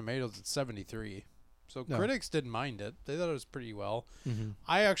 like Rotten Tomatoes, it's 73. So critics didn't mind it. They thought it was pretty well. Mm-hmm.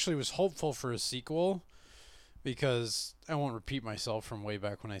 I actually was hopeful for a sequel because I won't repeat myself from way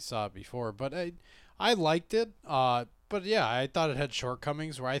back when I saw it before. But I liked it. But yeah, I thought it had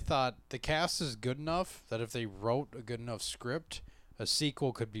shortcomings where I thought the cast is good enough that if they wrote a good enough script, a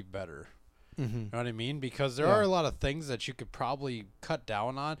sequel could be better. Mm-hmm. You know what I mean? Because there are a lot of things that you could probably cut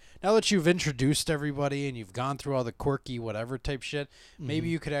down on. Now that you've introduced everybody and you've gone through all the quirky whatever type shit, maybe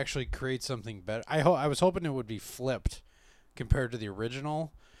you could actually create something better. I was hoping it would be flipped compared to the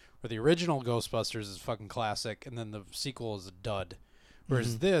original, where the original Ghostbusters is fucking classic and then the sequel is a dud.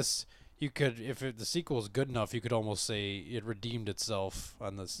 Whereas this, you could, if the sequel is good enough, you could almost say it redeemed itself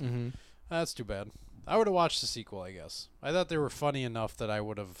on this. Mm-hmm. That's too bad. I would have watched the sequel, I guess. I thought they were funny enough that I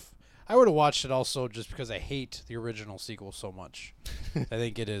would have watched it also just because I hate the original sequel so much. I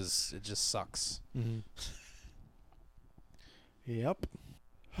think it just sucks. Mm-hmm. Yep.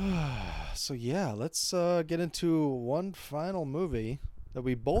 So yeah, let's get into one final movie that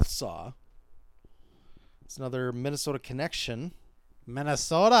we both saw. It's another Minnesota connection.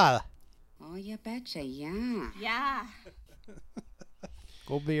 Minnesota. Oh, you betcha, yeah. Yeah.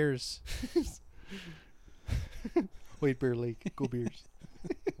 Go Bears. Wait, Bear Lake. Go Bears.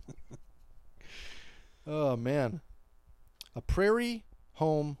 Oh, man. A Prairie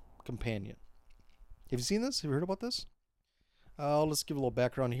Home Companion. Have you seen this? Have you heard about this? Let's give a little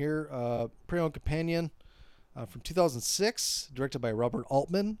background here. Prairie Home Companion from 2006, directed by Robert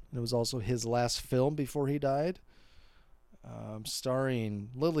Altman. And it was also his last film before he died. Starring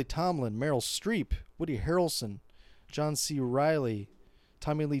Lily Tomlin, Meryl Streep, Woody Harrelson, John C. Reilly,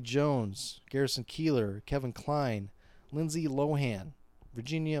 Tommy Lee Jones, Garrison Keillor, Kevin Kline, Lindsay Lohan,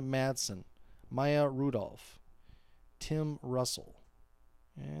 Virginia Madsen, Maya Rudolph, Tim Russell.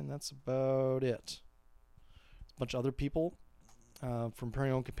 And that's about it. A bunch of other people from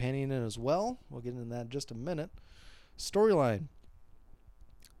Prairie Home Companion as well. We'll get into that in just a minute. Storyline.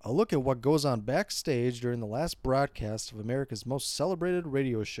 A look at what goes on backstage during the last broadcast of America's most celebrated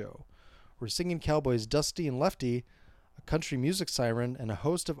radio show, where singing cowboys Dusty and Lefty, a country music siren, and a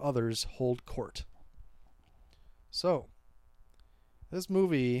host of others hold court. So, this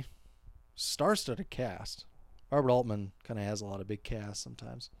movie, star-studded cast. Robert Altman kind of has a lot of big casts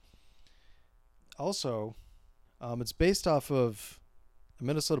sometimes. Also, it's based off of a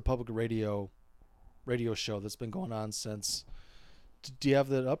Minnesota Public Radio show that's been going on since... Do you have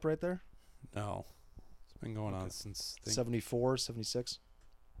that up right there? No. It's been going on since... 74, 76.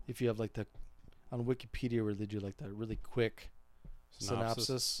 If you have like on Wikipedia where they do like the really quick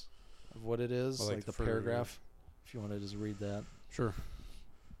synopsis. of what it is, Well, like the paragraph, if you want to just read that. Sure.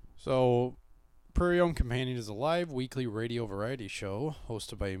 So, Prairie Home Companion is a live weekly radio variety show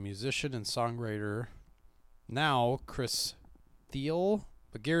hosted by a musician and songwriter, now Chris Thiel,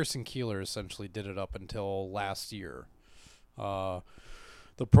 but Garrison Keillor essentially did it up until last year.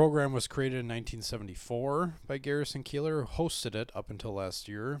 The program was created in 1974 by Garrison Keillor, who hosted it up until last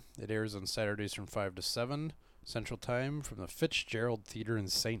year. It airs on Saturdays from 5 to 7 Central Time from the Fitzgerald Theater in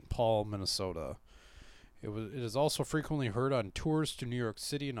St. Paul, Minnesota. It is also frequently heard on tours to New York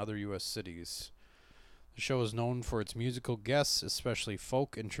City and other U.S. cities. The show is known for its musical guests, especially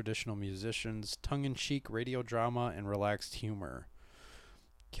folk and traditional musicians, tongue-in-cheek radio drama, and relaxed humor.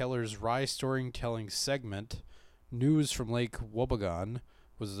 Keller's wry storytelling segment, News from Lake Wobegon,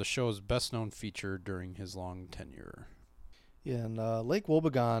 was the show's best-known feature during his long tenure. Yeah, and Lake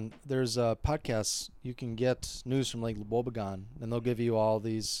Wobegon, there's podcasts. You can get news from Lake Wobegon, and they'll give you all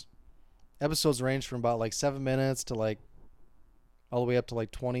these episodes range from about like 7 minutes to like all the way up to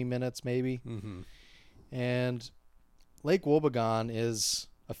like 20 minutes maybe. Mm-hmm. And Lake Wobegon is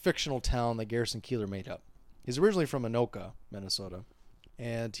a fictional town that Garrison Keillor made up. He's originally from Anoka, Minnesota,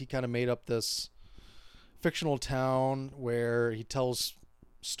 and he kind of made up this fictional town where he tells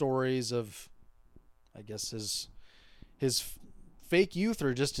stories of, I guess, his fake youth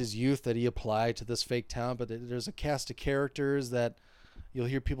or just his youth that he applied to this fake town. But there's a cast of characters that you'll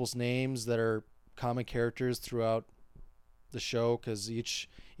hear people's names that are common characters throughout the show, because each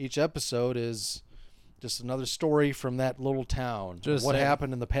episode is just another story from that little town. Just what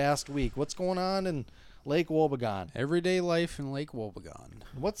happened in the past week? What's going on in Lake Wobegon? Everyday life in Lake Wobegon.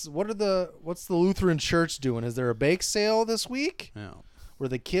 What's the Lutheran Church doing? Is there a bake sale this week? Yeah. Were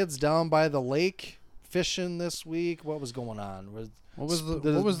the kids down by the lake fishing this week? What was going on? What was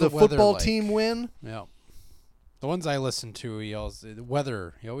the weather football like? team win? Yeah. The ones I listen to, he yells the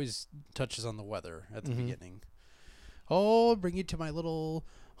weather. He always touches on the weather at the beginning. Oh, I'll bring you to my little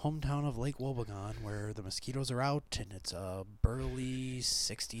hometown of Lake Wobegon, where the mosquitoes are out and it's a burly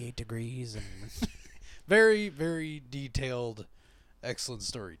 68 degrees and very, very detailed, excellent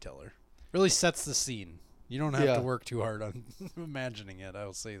storyteller. Really sets the scene. You don't have to work too hard on imagining it.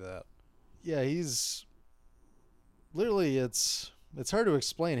 I'll say that. Yeah, he's literally, it's hard to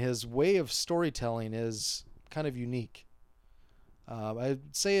explain. His way of storytelling is kind of unique.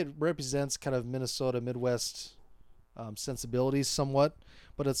 I'd say it represents kind of Minnesota Midwest sensibilities somewhat,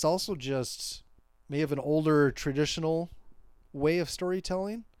 but it's also just may have an older traditional way of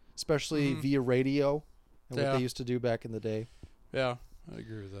storytelling, especially via radio and what they used to do back in the day. Yeah, I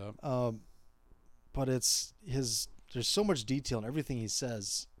agree with that. But there's so much detail in everything he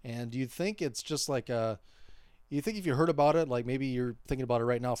says, and you think it's just like you think if you heard about it, like maybe you're thinking about it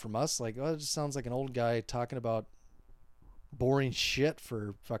right now from us, like, oh, it just sounds like an old guy talking about boring shit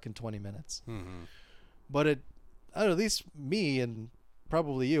for fucking 20 minutes. Mm-hmm. But I don't know, at least me and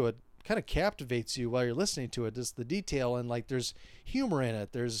probably you, it kind of captivates you while you're listening to it. Just the detail, and like there's humor in it.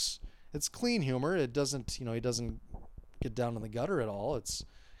 It's clean humor. It doesn't, he doesn't get down in the gutter at all. It's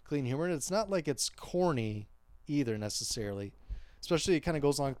clean humor, and it's not like it's corny either necessarily. Especially it kind of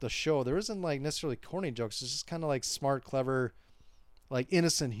goes along with the show. There isn't like necessarily corny jokes. It's just kind of like smart, clever, like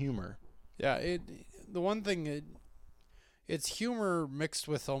innocent humor. Yeah, the one thing, it's humor mixed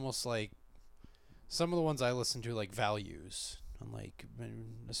with almost like some of the ones I listen to, like values and like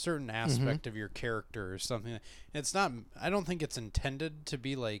a certain aspect of your character or something. It's not, I don't think it's intended to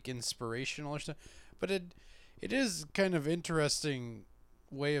be like inspirational or something, but it is kind of interesting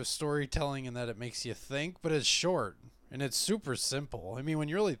way of storytelling in that it makes you think, but it's short and it's super simple. I mean, when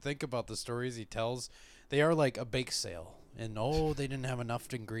you really think about the stories he tells, they are like a bake sale. And they didn't have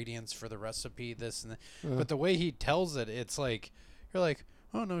enough ingredients for the recipe, this and that. But the way he tells it, it's like, you're like,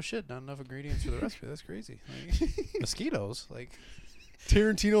 oh, no shit, not enough ingredients for the recipe. That's crazy. Like, mosquitoes, like.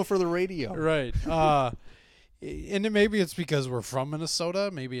 Tarantino for the radio. Right. And maybe it's because we're from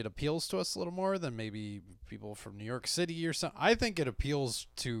Minnesota. Maybe it appeals to us a little more than maybe people from New York City or something. I think it appeals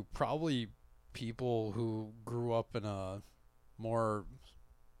to probably people who grew up in a more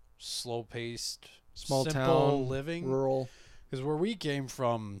slow-paced, small simple town living, rural. Because where we came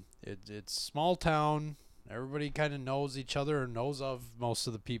from, it's small town. Everybody kind of knows each other and knows of most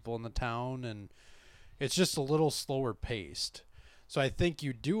of the people in the town, and it's just a little slower paced. So I think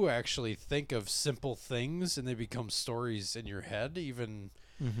you do actually think of simple things, and they become stories in your head. Even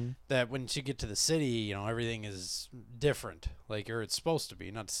that once you get to the city, everything is different, or it's supposed to be.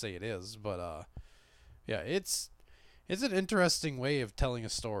 Not to say it is, but yeah, it's an interesting way of telling a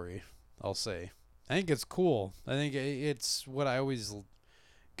story, I'll say. I think it's cool. I think it's what I always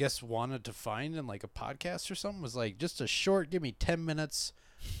wanted to find in like a podcast or something, was like just a short, give me 10 minutes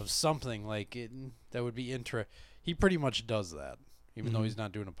something like it that would be He pretty much does that, even though he's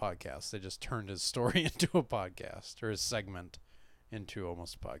not doing a podcast. They just turned his story into a podcast, or his segment into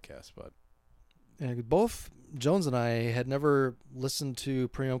almost a podcast. But yeah, both Jones and I had never listened to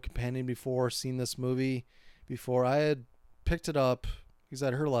Premium Companion before, seen this movie before. I had picked it up because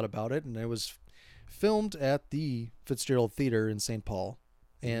I'd heard a lot about it, and it was filmed at the Fitzgerald Theater in St. Paul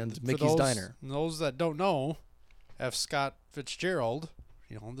and Mickey's Diner. Those that don't know, F. Scott Fitzgerald,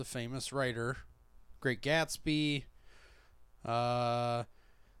 the famous writer, Great Gatsby. That's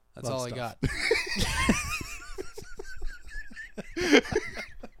all I got.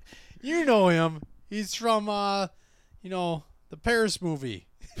 You know him. He's from, the Paris movie.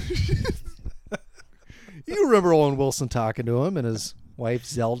 You remember Owen Wilson talking to him and his wife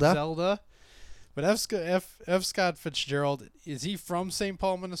Zelda. But F. Scott Fitzgerald, is he from St.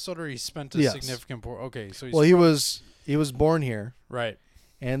 Paul, Minnesota, or he spent a significant okay, so he was born here. Right.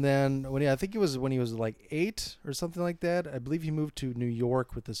 And then when he was like 8 or something like that, I believe he moved to New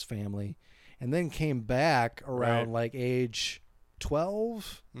York with his family and then came back around like age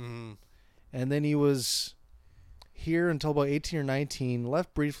 12. Mm-hmm. And then he was here until about 18 or 19,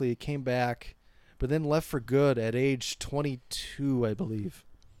 left briefly, came back, but then left for good at age 22, I believe.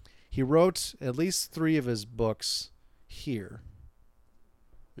 He wrote at least 3 of his books here.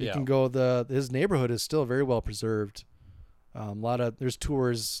 You can go, his neighborhood is still very well preserved. There's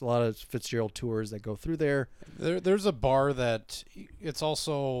tours, a lot of Fitzgerald tours that go through there. There's a bar that it's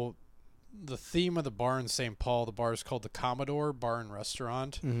also the theme of the bar in St. Paul. The bar is called the Commodore Bar and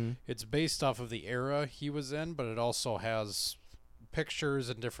Restaurant. Mm-hmm. It's based off of the era he was in, but it also has pictures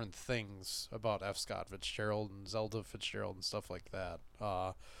and different things about F. Scott Fitzgerald and Zelda Fitzgerald and stuff like that.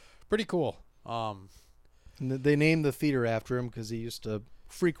 Pretty cool. And they named the theater after him because he used to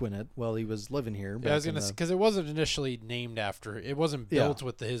frequent it while he was living here. Yeah, I was gonna say, because it wasn't initially named after. It wasn't built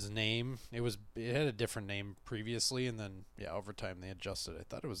with his name. It had a different name previously, and then over time they adjusted it. I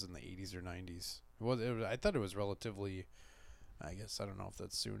thought it was in the 80s or 90s. I thought it was relatively. I guess I don't know if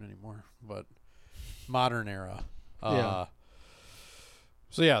that's soon anymore, but modern era.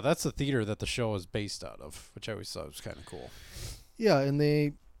 So that's the theater that the show is based out of, which I always thought was kind of cool. Yeah,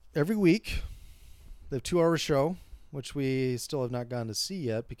 and every week they have a 2-hour show, which we still have not gone to see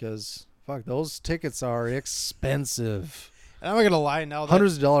yet because, those tickets are expensive. And I'm not going to lie, now that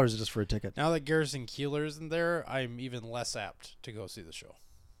hundreds of dollars just for a ticket. Now that Garrison Keillor isn't there, I'm even less apt to go see the show.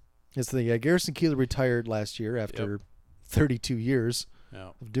 It's Garrison Keillor retired last year after 32 years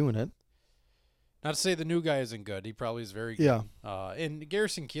of doing it. Not to say the new guy isn't good. He probably is very good. Yeah. And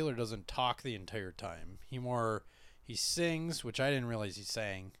Garrison Keillor doesn't talk the entire time. He sings, which I didn't realize he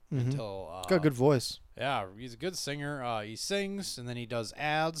sang until... He's got a good voice. Yeah, he's a good singer. He sings, and then he does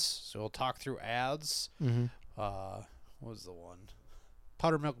ads, so he'll talk through ads. Mm-hmm. What was the one?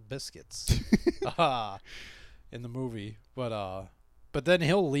 Powder Milk Biscuits in the movie. But then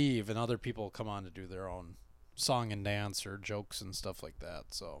he'll leave, and other people come on to do their own song and dance or jokes and stuff like that.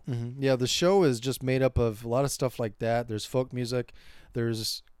 So Yeah, the show is just made up of a lot of stuff like that. There's folk music.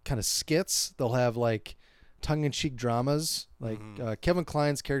 There's kind of skits. They'll have like tongue-in-cheek dramas. Like Kevin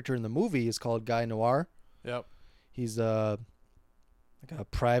Kline's character in the movie is called Guy Noir. Yep. He's like a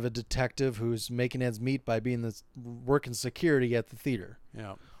private detective who's making ends meet by working security at the theater.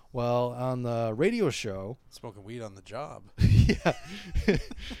 Yeah. Well, on the radio show, smoking weed on the job. Yeah.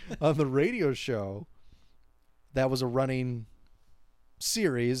 On the radio show, that was a running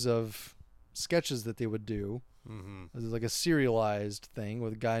series of sketches that they would do. Mm-hmm. It was like a serialized thing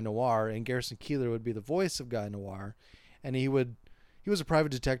with Guy Noir, and Garrison Keillor would be the voice of Guy Noir, and he was a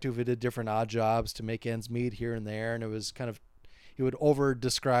private detective who did different odd jobs to make ends meet here and there, and it was kind of, he would over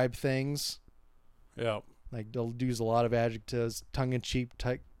describe things. Yeah. Like they'll use a lot of adjectives, tongue-in-cheek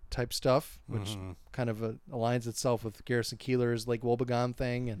type stuff, which kind of aligns itself with Garrison Keillor's Lake Wobegon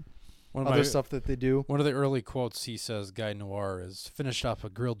thing and other stuff that they do. One of the early quotes he says, Guy Noir, is finished off a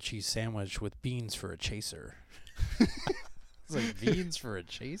grilled cheese sandwich with beans for a chaser. It's like beans for a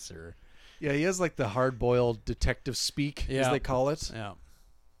chaser. Yeah, he has like the hard-boiled detective speak, as they call it. Yeah.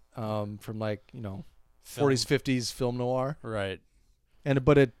 From like, 40s, 50s film noir. Right.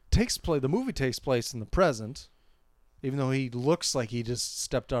 But the movie takes place in the present, even though he looks like he just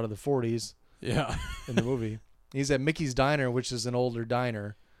stepped out of the 40s. Yeah. In the movie. He's at Mickey's Diner, which is an older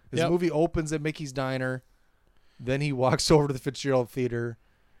diner. His movie opens at Mickey's Diner, then he walks over to the Fitzgerald Theater,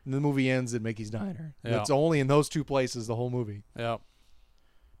 and the movie ends at Mickey's Diner. Yeah. It's only in those two places the whole movie. Yeah.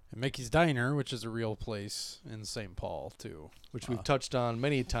 And Mickey's Diner, which is a real place in St. Paul, too. Which we've touched on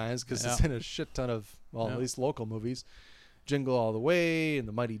many times because it's in a shit ton of, at least local movies. Jingle All the Way and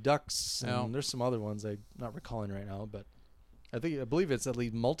The Mighty Ducks. And there's some other ones I'm not recalling right now. But I believe it's at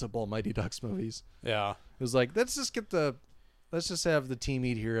least multiple Mighty Ducks movies. Yeah. It was like, let's just have the team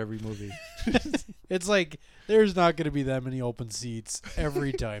eat here every movie. It's like there's not going to be that many open seats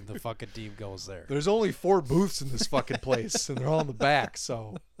every time the fucking team goes there. There's only 4 booths in this fucking place, and they're all in the back.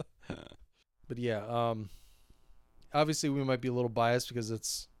 So, but yeah, obviously we might be a little biased because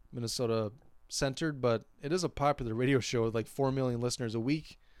it's Minnesota centered, but it is a popular radio show with like 4 million listeners a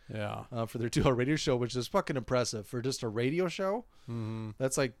week. Yeah. For their 2-hour radio show, which is fucking impressive for just a radio show. Mm-hmm.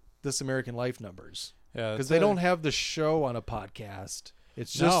 That's like This American Life numbers. Yeah, because they don't have the show on a podcast.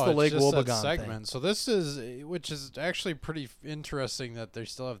 It's just the Lake Wobegon segment. thing. So this is, which is actually pretty interesting that they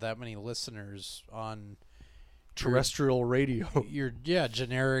still have that many listeners on terrestrial radio. Your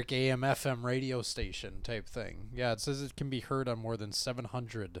generic AM FM radio station type thing. Yeah, it says it can be heard on more than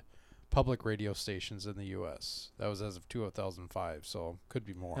 700 public radio stations in the U.S. That was as of 2005, so could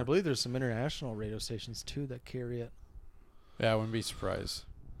be more. I believe there's some international radio stations too that carry it. Yeah, I wouldn't be surprised.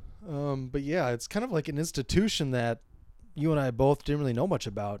 But yeah, it's kind of like an institution that you and I both didn't really know much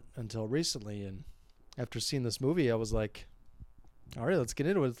about until recently. And after seeing this movie, I was like, all right, let's get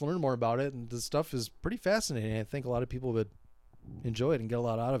into it. Let's learn more about it. And this stuff is pretty fascinating. I think a lot of people would enjoy it and get a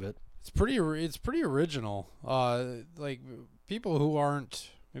lot out of it. It's pretty original. Like people who aren't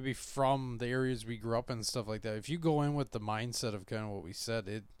maybe from the areas we grew up in and stuff like that, if you go in with the mindset of kind of what we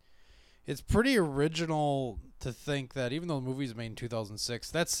said, it's pretty original to think that even though the movie's made in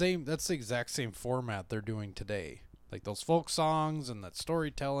 2006, that's the exact same format they're doing today. Like those folk songs and that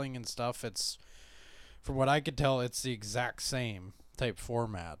storytelling and stuff, it's, from what I could tell, it's the exact same type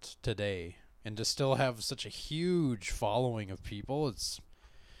format today. And to still have such a huge following of people, it's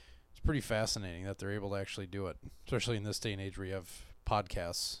pretty fascinating that they're able to actually do it, especially in this day and age where you have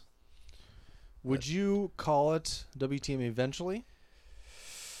podcasts. Would you call it WTM eventually?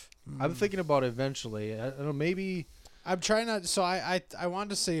 I'm thinking about eventually. I don't know, maybe. I'm trying not. So I wanted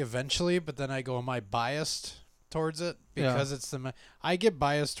to say eventually, but then I go, am I biased towards it because it's I get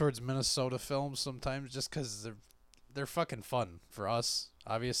biased towards Minnesota films sometimes just because they're fucking fun for us,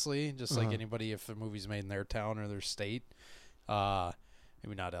 obviously, just like anybody if a movie's made in their town or their state.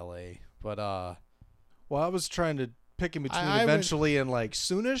 Maybe not L.A., but well, I was trying to pick in between eventually and like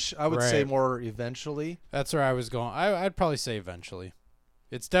soonish. I would say more eventually. That's where I was going. I'd probably say eventually.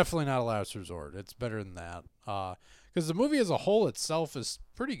 It's definitely not a last resort. It's better than that. Because the movie as a whole itself is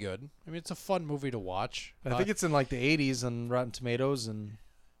pretty good. I mean, it's a fun movie to watch. I think it's in like the 80s on Rotten Tomatoes. And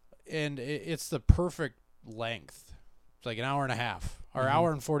it's the perfect length. It's like an hour and a half. Or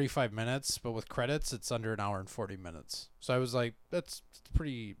hour and 45 minutes. But with credits, it's under an hour and 40 minutes. So I was like, that's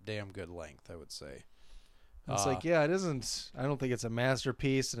pretty damn good length, I would say. It's like, yeah, it isn't. I don't think it's a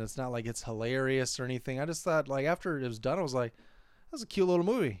masterpiece. And it's not like it's hilarious or anything. I just thought, like, after it was done, I was like, that's a cute little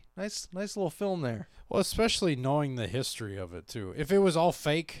movie. Nice little film there. Well, especially knowing the history of it, too. If it was all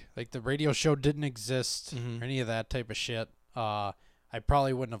fake, like the radio show didn't exist or any of that type of shit, I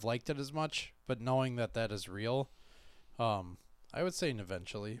probably wouldn't have liked it as much. But knowing that is real, I would say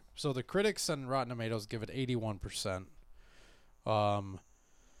eventually. So the critics on Rotten Tomatoes give it 81%.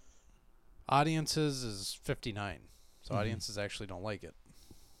 Audiences is 59. So audiences actually don't like it.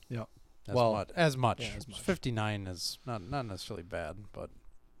 Yeah. As much. Yeah, as much. 59 is not necessarily bad, but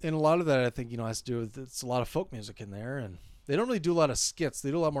and a lot of that I think has to do with it's a lot of folk music in there, and they don't really do a lot of skits.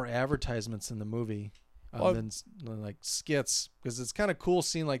 They do a lot more advertisements in the movie than like skits, because it's kind of cool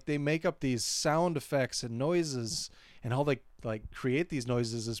seeing like they make up these sound effects and noises, and how they like create these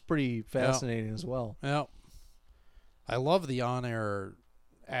noises is pretty fascinating as well. Yeah, I love the on-air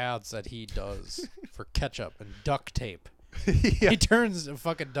ads that he does for ketchup and duct tape. He turns a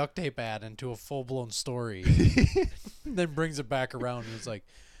fucking duct tape ad into a full-blown story, then brings it back around and it's like,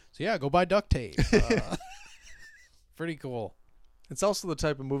 so yeah, go buy duct tape. Pretty cool. It's also the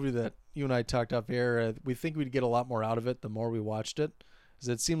type of movie that you and I talked off air. We think we'd get a lot more out of it the more we watched it, because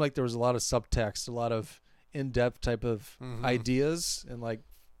it seemed like there was a lot of subtext, a lot of in-depth type of ideas and like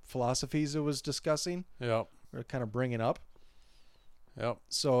philosophies it was discussing. Yep. Or kind of bringing up. Yep.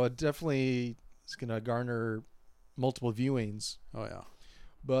 So it definitely is going to garner multiple viewings. Oh yeah.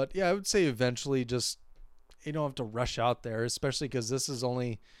 But yeah, I would say eventually, just you don't have to rush out there, especially because this isn't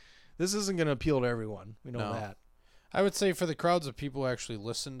going to appeal to everyone. We know that. I would say for the crowds of people who actually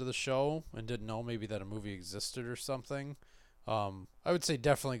listened to the show and didn't know maybe that a movie existed or something, I would say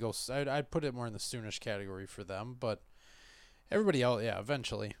definitely go. I'd put it more in the soonish category for them, but everybody else, yeah,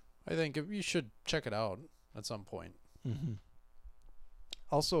 eventually. I think you should check it out at some point. Mm-hmm.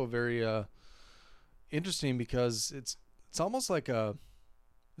 Also very interesting because it's almost like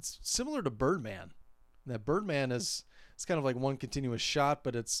it's similar to Birdman. That Birdman is it's kind of like one continuous shot,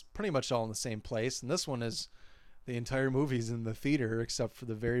 but it's pretty much all in the same place. And this one is the entire movie's in the theater except for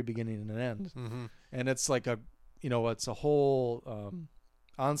the very beginning and end. Mm-hmm. And it's like it's a whole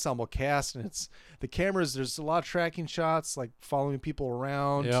ensemble cast, and it's the cameras. There's a lot of tracking shots, like following people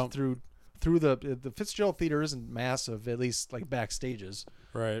around through the Fitzgerald Theater isn't massive, at least like backstages.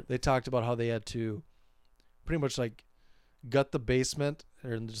 Right. They talked about how they had to pretty much like gut the basement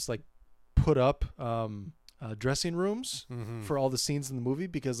and just like put up dressing rooms for all the scenes in the movie,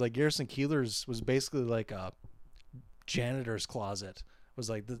 because like Garrison Keillor's was basically like a janitor's closet. It was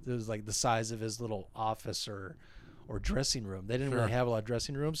like the size of his little office or dressing room. They didn't really have a lot of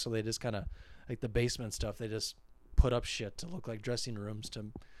dressing rooms, so they just kind of like the basement stuff. They just put up shit to look like dressing rooms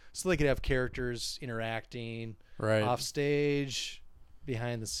so they could have characters interacting off stage,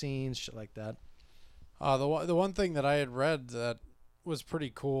 behind the scenes, shit like that. The one thing that I had read that was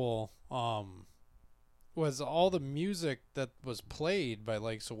pretty cool was all the music that was played by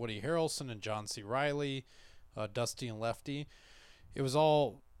Woody Harrelson and John C. Reilly, Dusty and Lefty. It was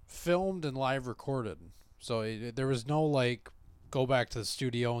all filmed and live recorded. So there was no go back to the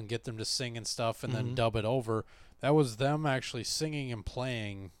studio and get them to sing and stuff and then dub it over. That was them actually singing and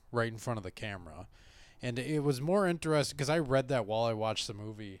playing right in front of the camera. And it was more interesting because I read that while I watched the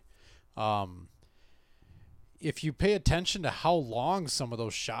movie. If you pay attention to how long some of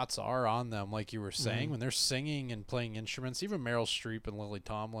those shots are on them, like you were saying, when they're singing and playing instruments, even Meryl Streep and Lily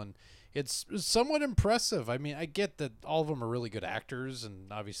Tomlin, it's somewhat impressive. I mean, I get that all of them are really good actors,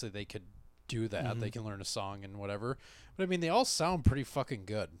 and obviously they could do that. They can learn a song and whatever. But, I mean, they all sound pretty fucking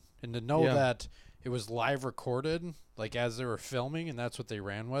good. And to know that it was live recorded, like as they were filming, and that's what they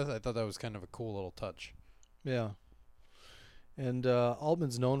ran with, I thought that was kind of a cool little touch. Yeah. And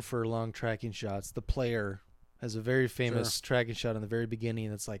Altman's known for long tracking shots. The Player has a very famous tracking shot in the very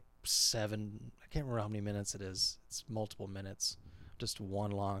beginning. It's like 7, I can't remember how many minutes it is. It's multiple minutes. Just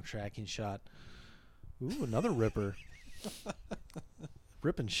one long tracking shot. Ooh, another ripper.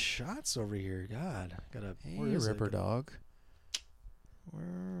 Ripping shots over here. God. Hey, Ripper Dog. We're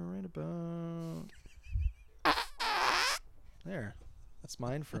right about there. That's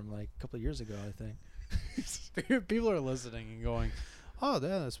mine from like a couple of years ago, I think. People are listening and going, "Oh,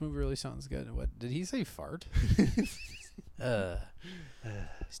 this movie really sounds good." What did he say? Fart? These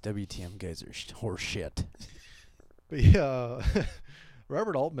WTM guys are horse shit. But yeah,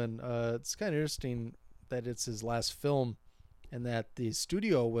 Robert Altman. It's kind of interesting that it's his last film, and that the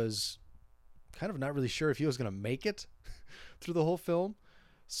studio was kind of not really sure if he was going to make it through the whole film.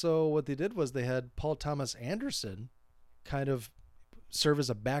 So what they did was they had Paul Thomas Anderson kind of serve as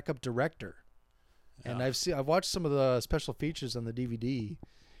a backup director. Yeah. And I've watched some of the special features on the DVD,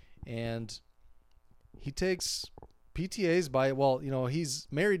 and he takes PTAs he's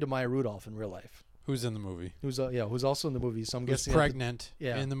married to Maya Rudolph in real life. Who's in the movie? Who's also in the movie. So I'm guessing pregnant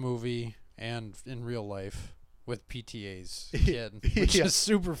in the movie and in real life with PTA's kid, which is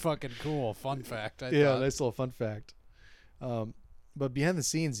super fucking cool. Fun fact. I thought. Nice little fun fact. But behind the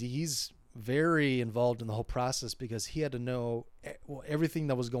scenes, he's very involved in the whole process because he had to know everything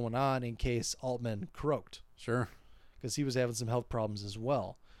that was going on in case Altman croaked. Sure. Because he was having some health problems as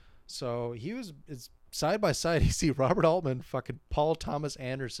well. So it's side by side. You see Robert Altman, fucking Paul Thomas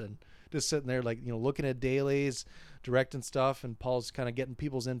Anderson, just sitting there looking at dailies, directing stuff, and Paul's kind of getting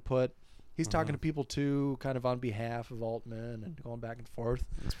people's input. He's talking to people too, kind of on behalf of Altman and going back and forth.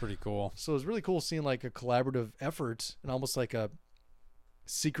 That's pretty cool. So it was really cool seeing like a collaborative effort and almost like a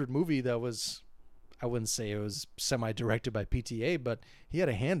secret movie that was, I wouldn't say it was semi-directed by PTA, but he had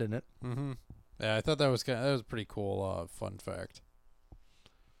a hand in it. Mm-hmm. Yeah, I thought that was a pretty cool fun fact.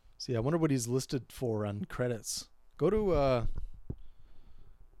 So yeah, I wonder what he's listed for on credits. Go to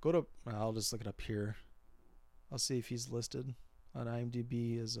I'll just look it up here. I'll see if he's listed on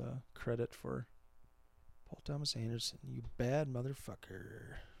IMDb as a credit for Paul Thomas Anderson. You bad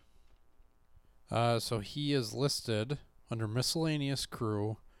motherfucker. So he is listed under miscellaneous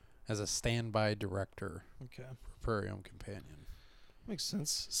crew as a standby director. Okay. For Prairie Home Companion. Makes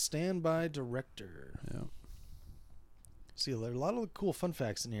sense. Standby director. Yeah. See, there are a lot of cool fun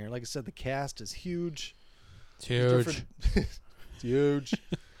facts in here. Like I said, the cast is huge. It's huge. It's huge.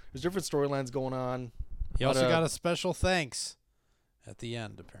 There's different storylines going on. He also got a special thanks at the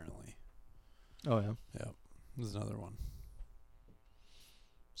end, apparently. Oh, yeah. Yeah. There's another one.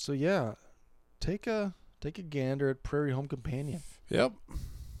 So, yeah. Take a gander at Prairie Home Companion. Yep.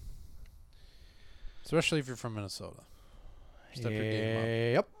 Especially if you're from Minnesota. Step your game up.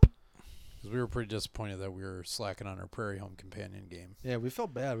 Yep. Because we were pretty disappointed that we were slacking on our Prairie Home Companion game. Yeah, we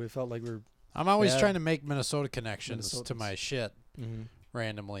felt bad. We felt like we were I'm always trying to make Minnesota connections to my shit mm-hmm.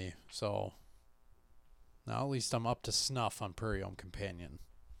 randomly. So now at least I'm up to snuff on Prairie Home Companion.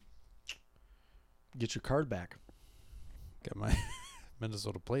 Get your card back. Got my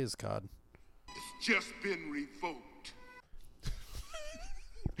Minnesota Plays card. It's just been revoked.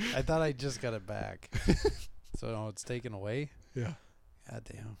 I thought I just got it back. So no, it's taken away? Yeah. God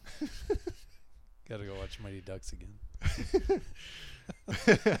damn. Gotta go watch Mighty Ducks again.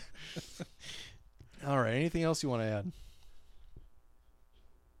 All right. Anything else you want to add?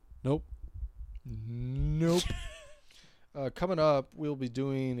 Nope. Nope. Coming up, we'll be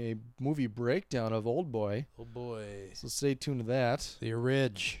doing a movie breakdown of Old Boy. Oh boy. So stay tuned to that. The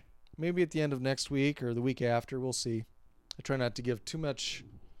Ridge. Maybe at the end of next week or the week after. We'll see. I try not to give too much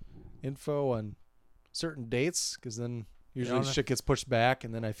info on certain dates because then usually shit gets pushed back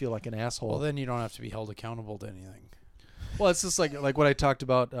and then I feel like an asshole. Well, then you don't have to be held accountable to anything. Well, it's just like what I talked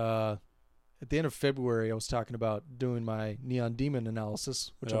about at the end of February. I was talking about doing my Neon Demon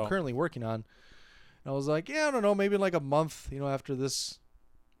analysis, which I'm currently working on. And I was like, yeah, I don't know, maybe in like a month, after this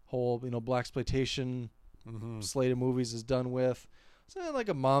whole, blaxploitation slate of movies is done with. So like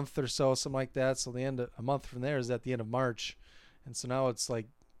a month or so, something like that. So a month from there is at the end of March. And so now it's like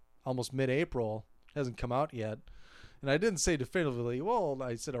almost mid-April. It hasn't come out yet. And I didn't say definitively, well,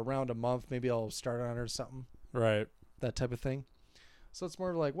 I said around a month, maybe I'll start on it or something. Right. That type of thing. So it's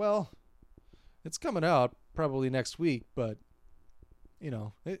more like, well, it's coming out probably next week, but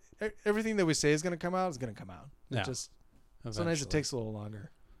everything that we say is going to come out is going to come out. Yeah. Sometimes it takes a little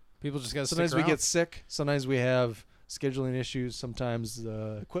longer. People just got to Sometimes we get sick. Sometimes we have scheduling issues. Sometimes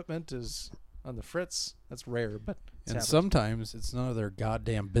the equipment is on the fritz. That's rare, but sometimes it's none of their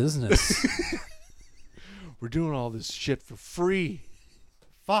goddamn business. We're doing all this shit for free.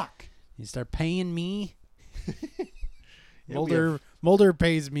 Fuck. You start paying me. Mulder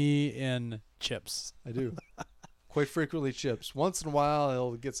pays me in chips. I do. Quite frequently chips. Once in a while,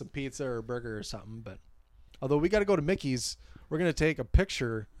 he'll get some pizza or a burger or something. But although we got to go to Mickey's, we're going to take a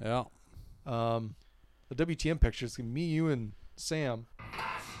picture. Yeah. A WTM picture. It's going to be me, you, and Sam.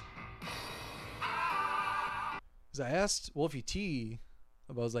 Because I asked Wolfie T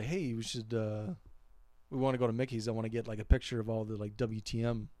I was like, hey, we should, we want to go to Mickey's. I want to get like a picture of all the like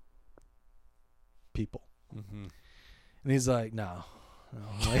WTM people. Mm-hmm. And he's like, no.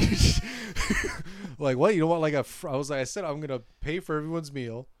 Like, like, what? You don't want like I said, I'm going to pay for everyone's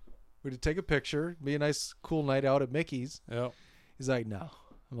meal. We're going to take a picture, be a nice, cool night out at Mickey's. Yep. He's like, no.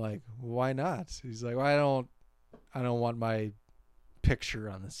 I'm like, why not? He's like, well, I don't want my picture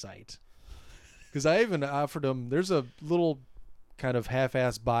on the site. Because I even offered him, there's a little kind of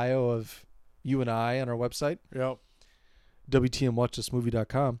half-ass bio of you and I on our website. Yep.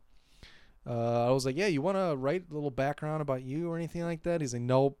 WTMWatchThisMovie.com. I was like, yeah, you want to write a little background about you or anything like that? He's like,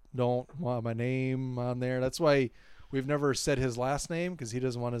 nope, don't want my name on there. That's why we've never said his last name, because he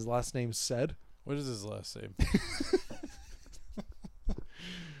doesn't want his last name said. What is his last name?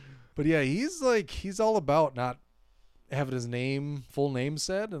 But yeah, he's all about not having his full name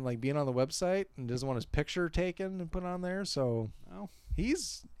said, and like being on the website, and doesn't want his picture taken and put on there. So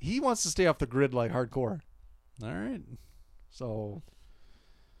he wants to stay off the grid like hardcore. All right. So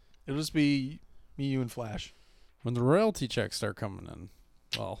it'll just be me, you, and Flash. When the royalty checks start coming in,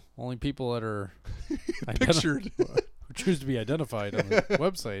 well, only people that are pictured who choose to be identified on the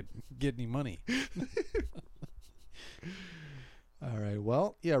website get any money. All right.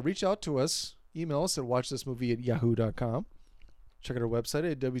 Well, yeah, reach out to us. Email us at watchthismovie@yahoo.com. Check out our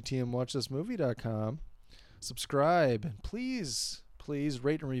website at WTMWatchThisMovie.com. Subscribe. And please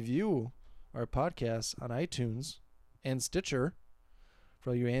rate and review our podcast on iTunes and Stitcher for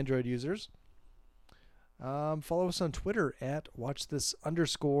all you Android users. Follow us on Twitter at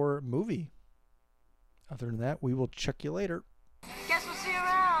WatchThis_movie. Other than that, we will check you later. Guess we'll see you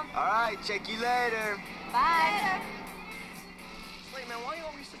around. All right, check you later. Bye. Wait, man, why are you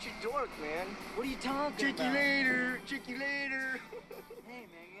always such a dork, man? What are you talking Check about? you later. Check you later. Hey,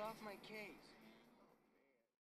 man, get off my case.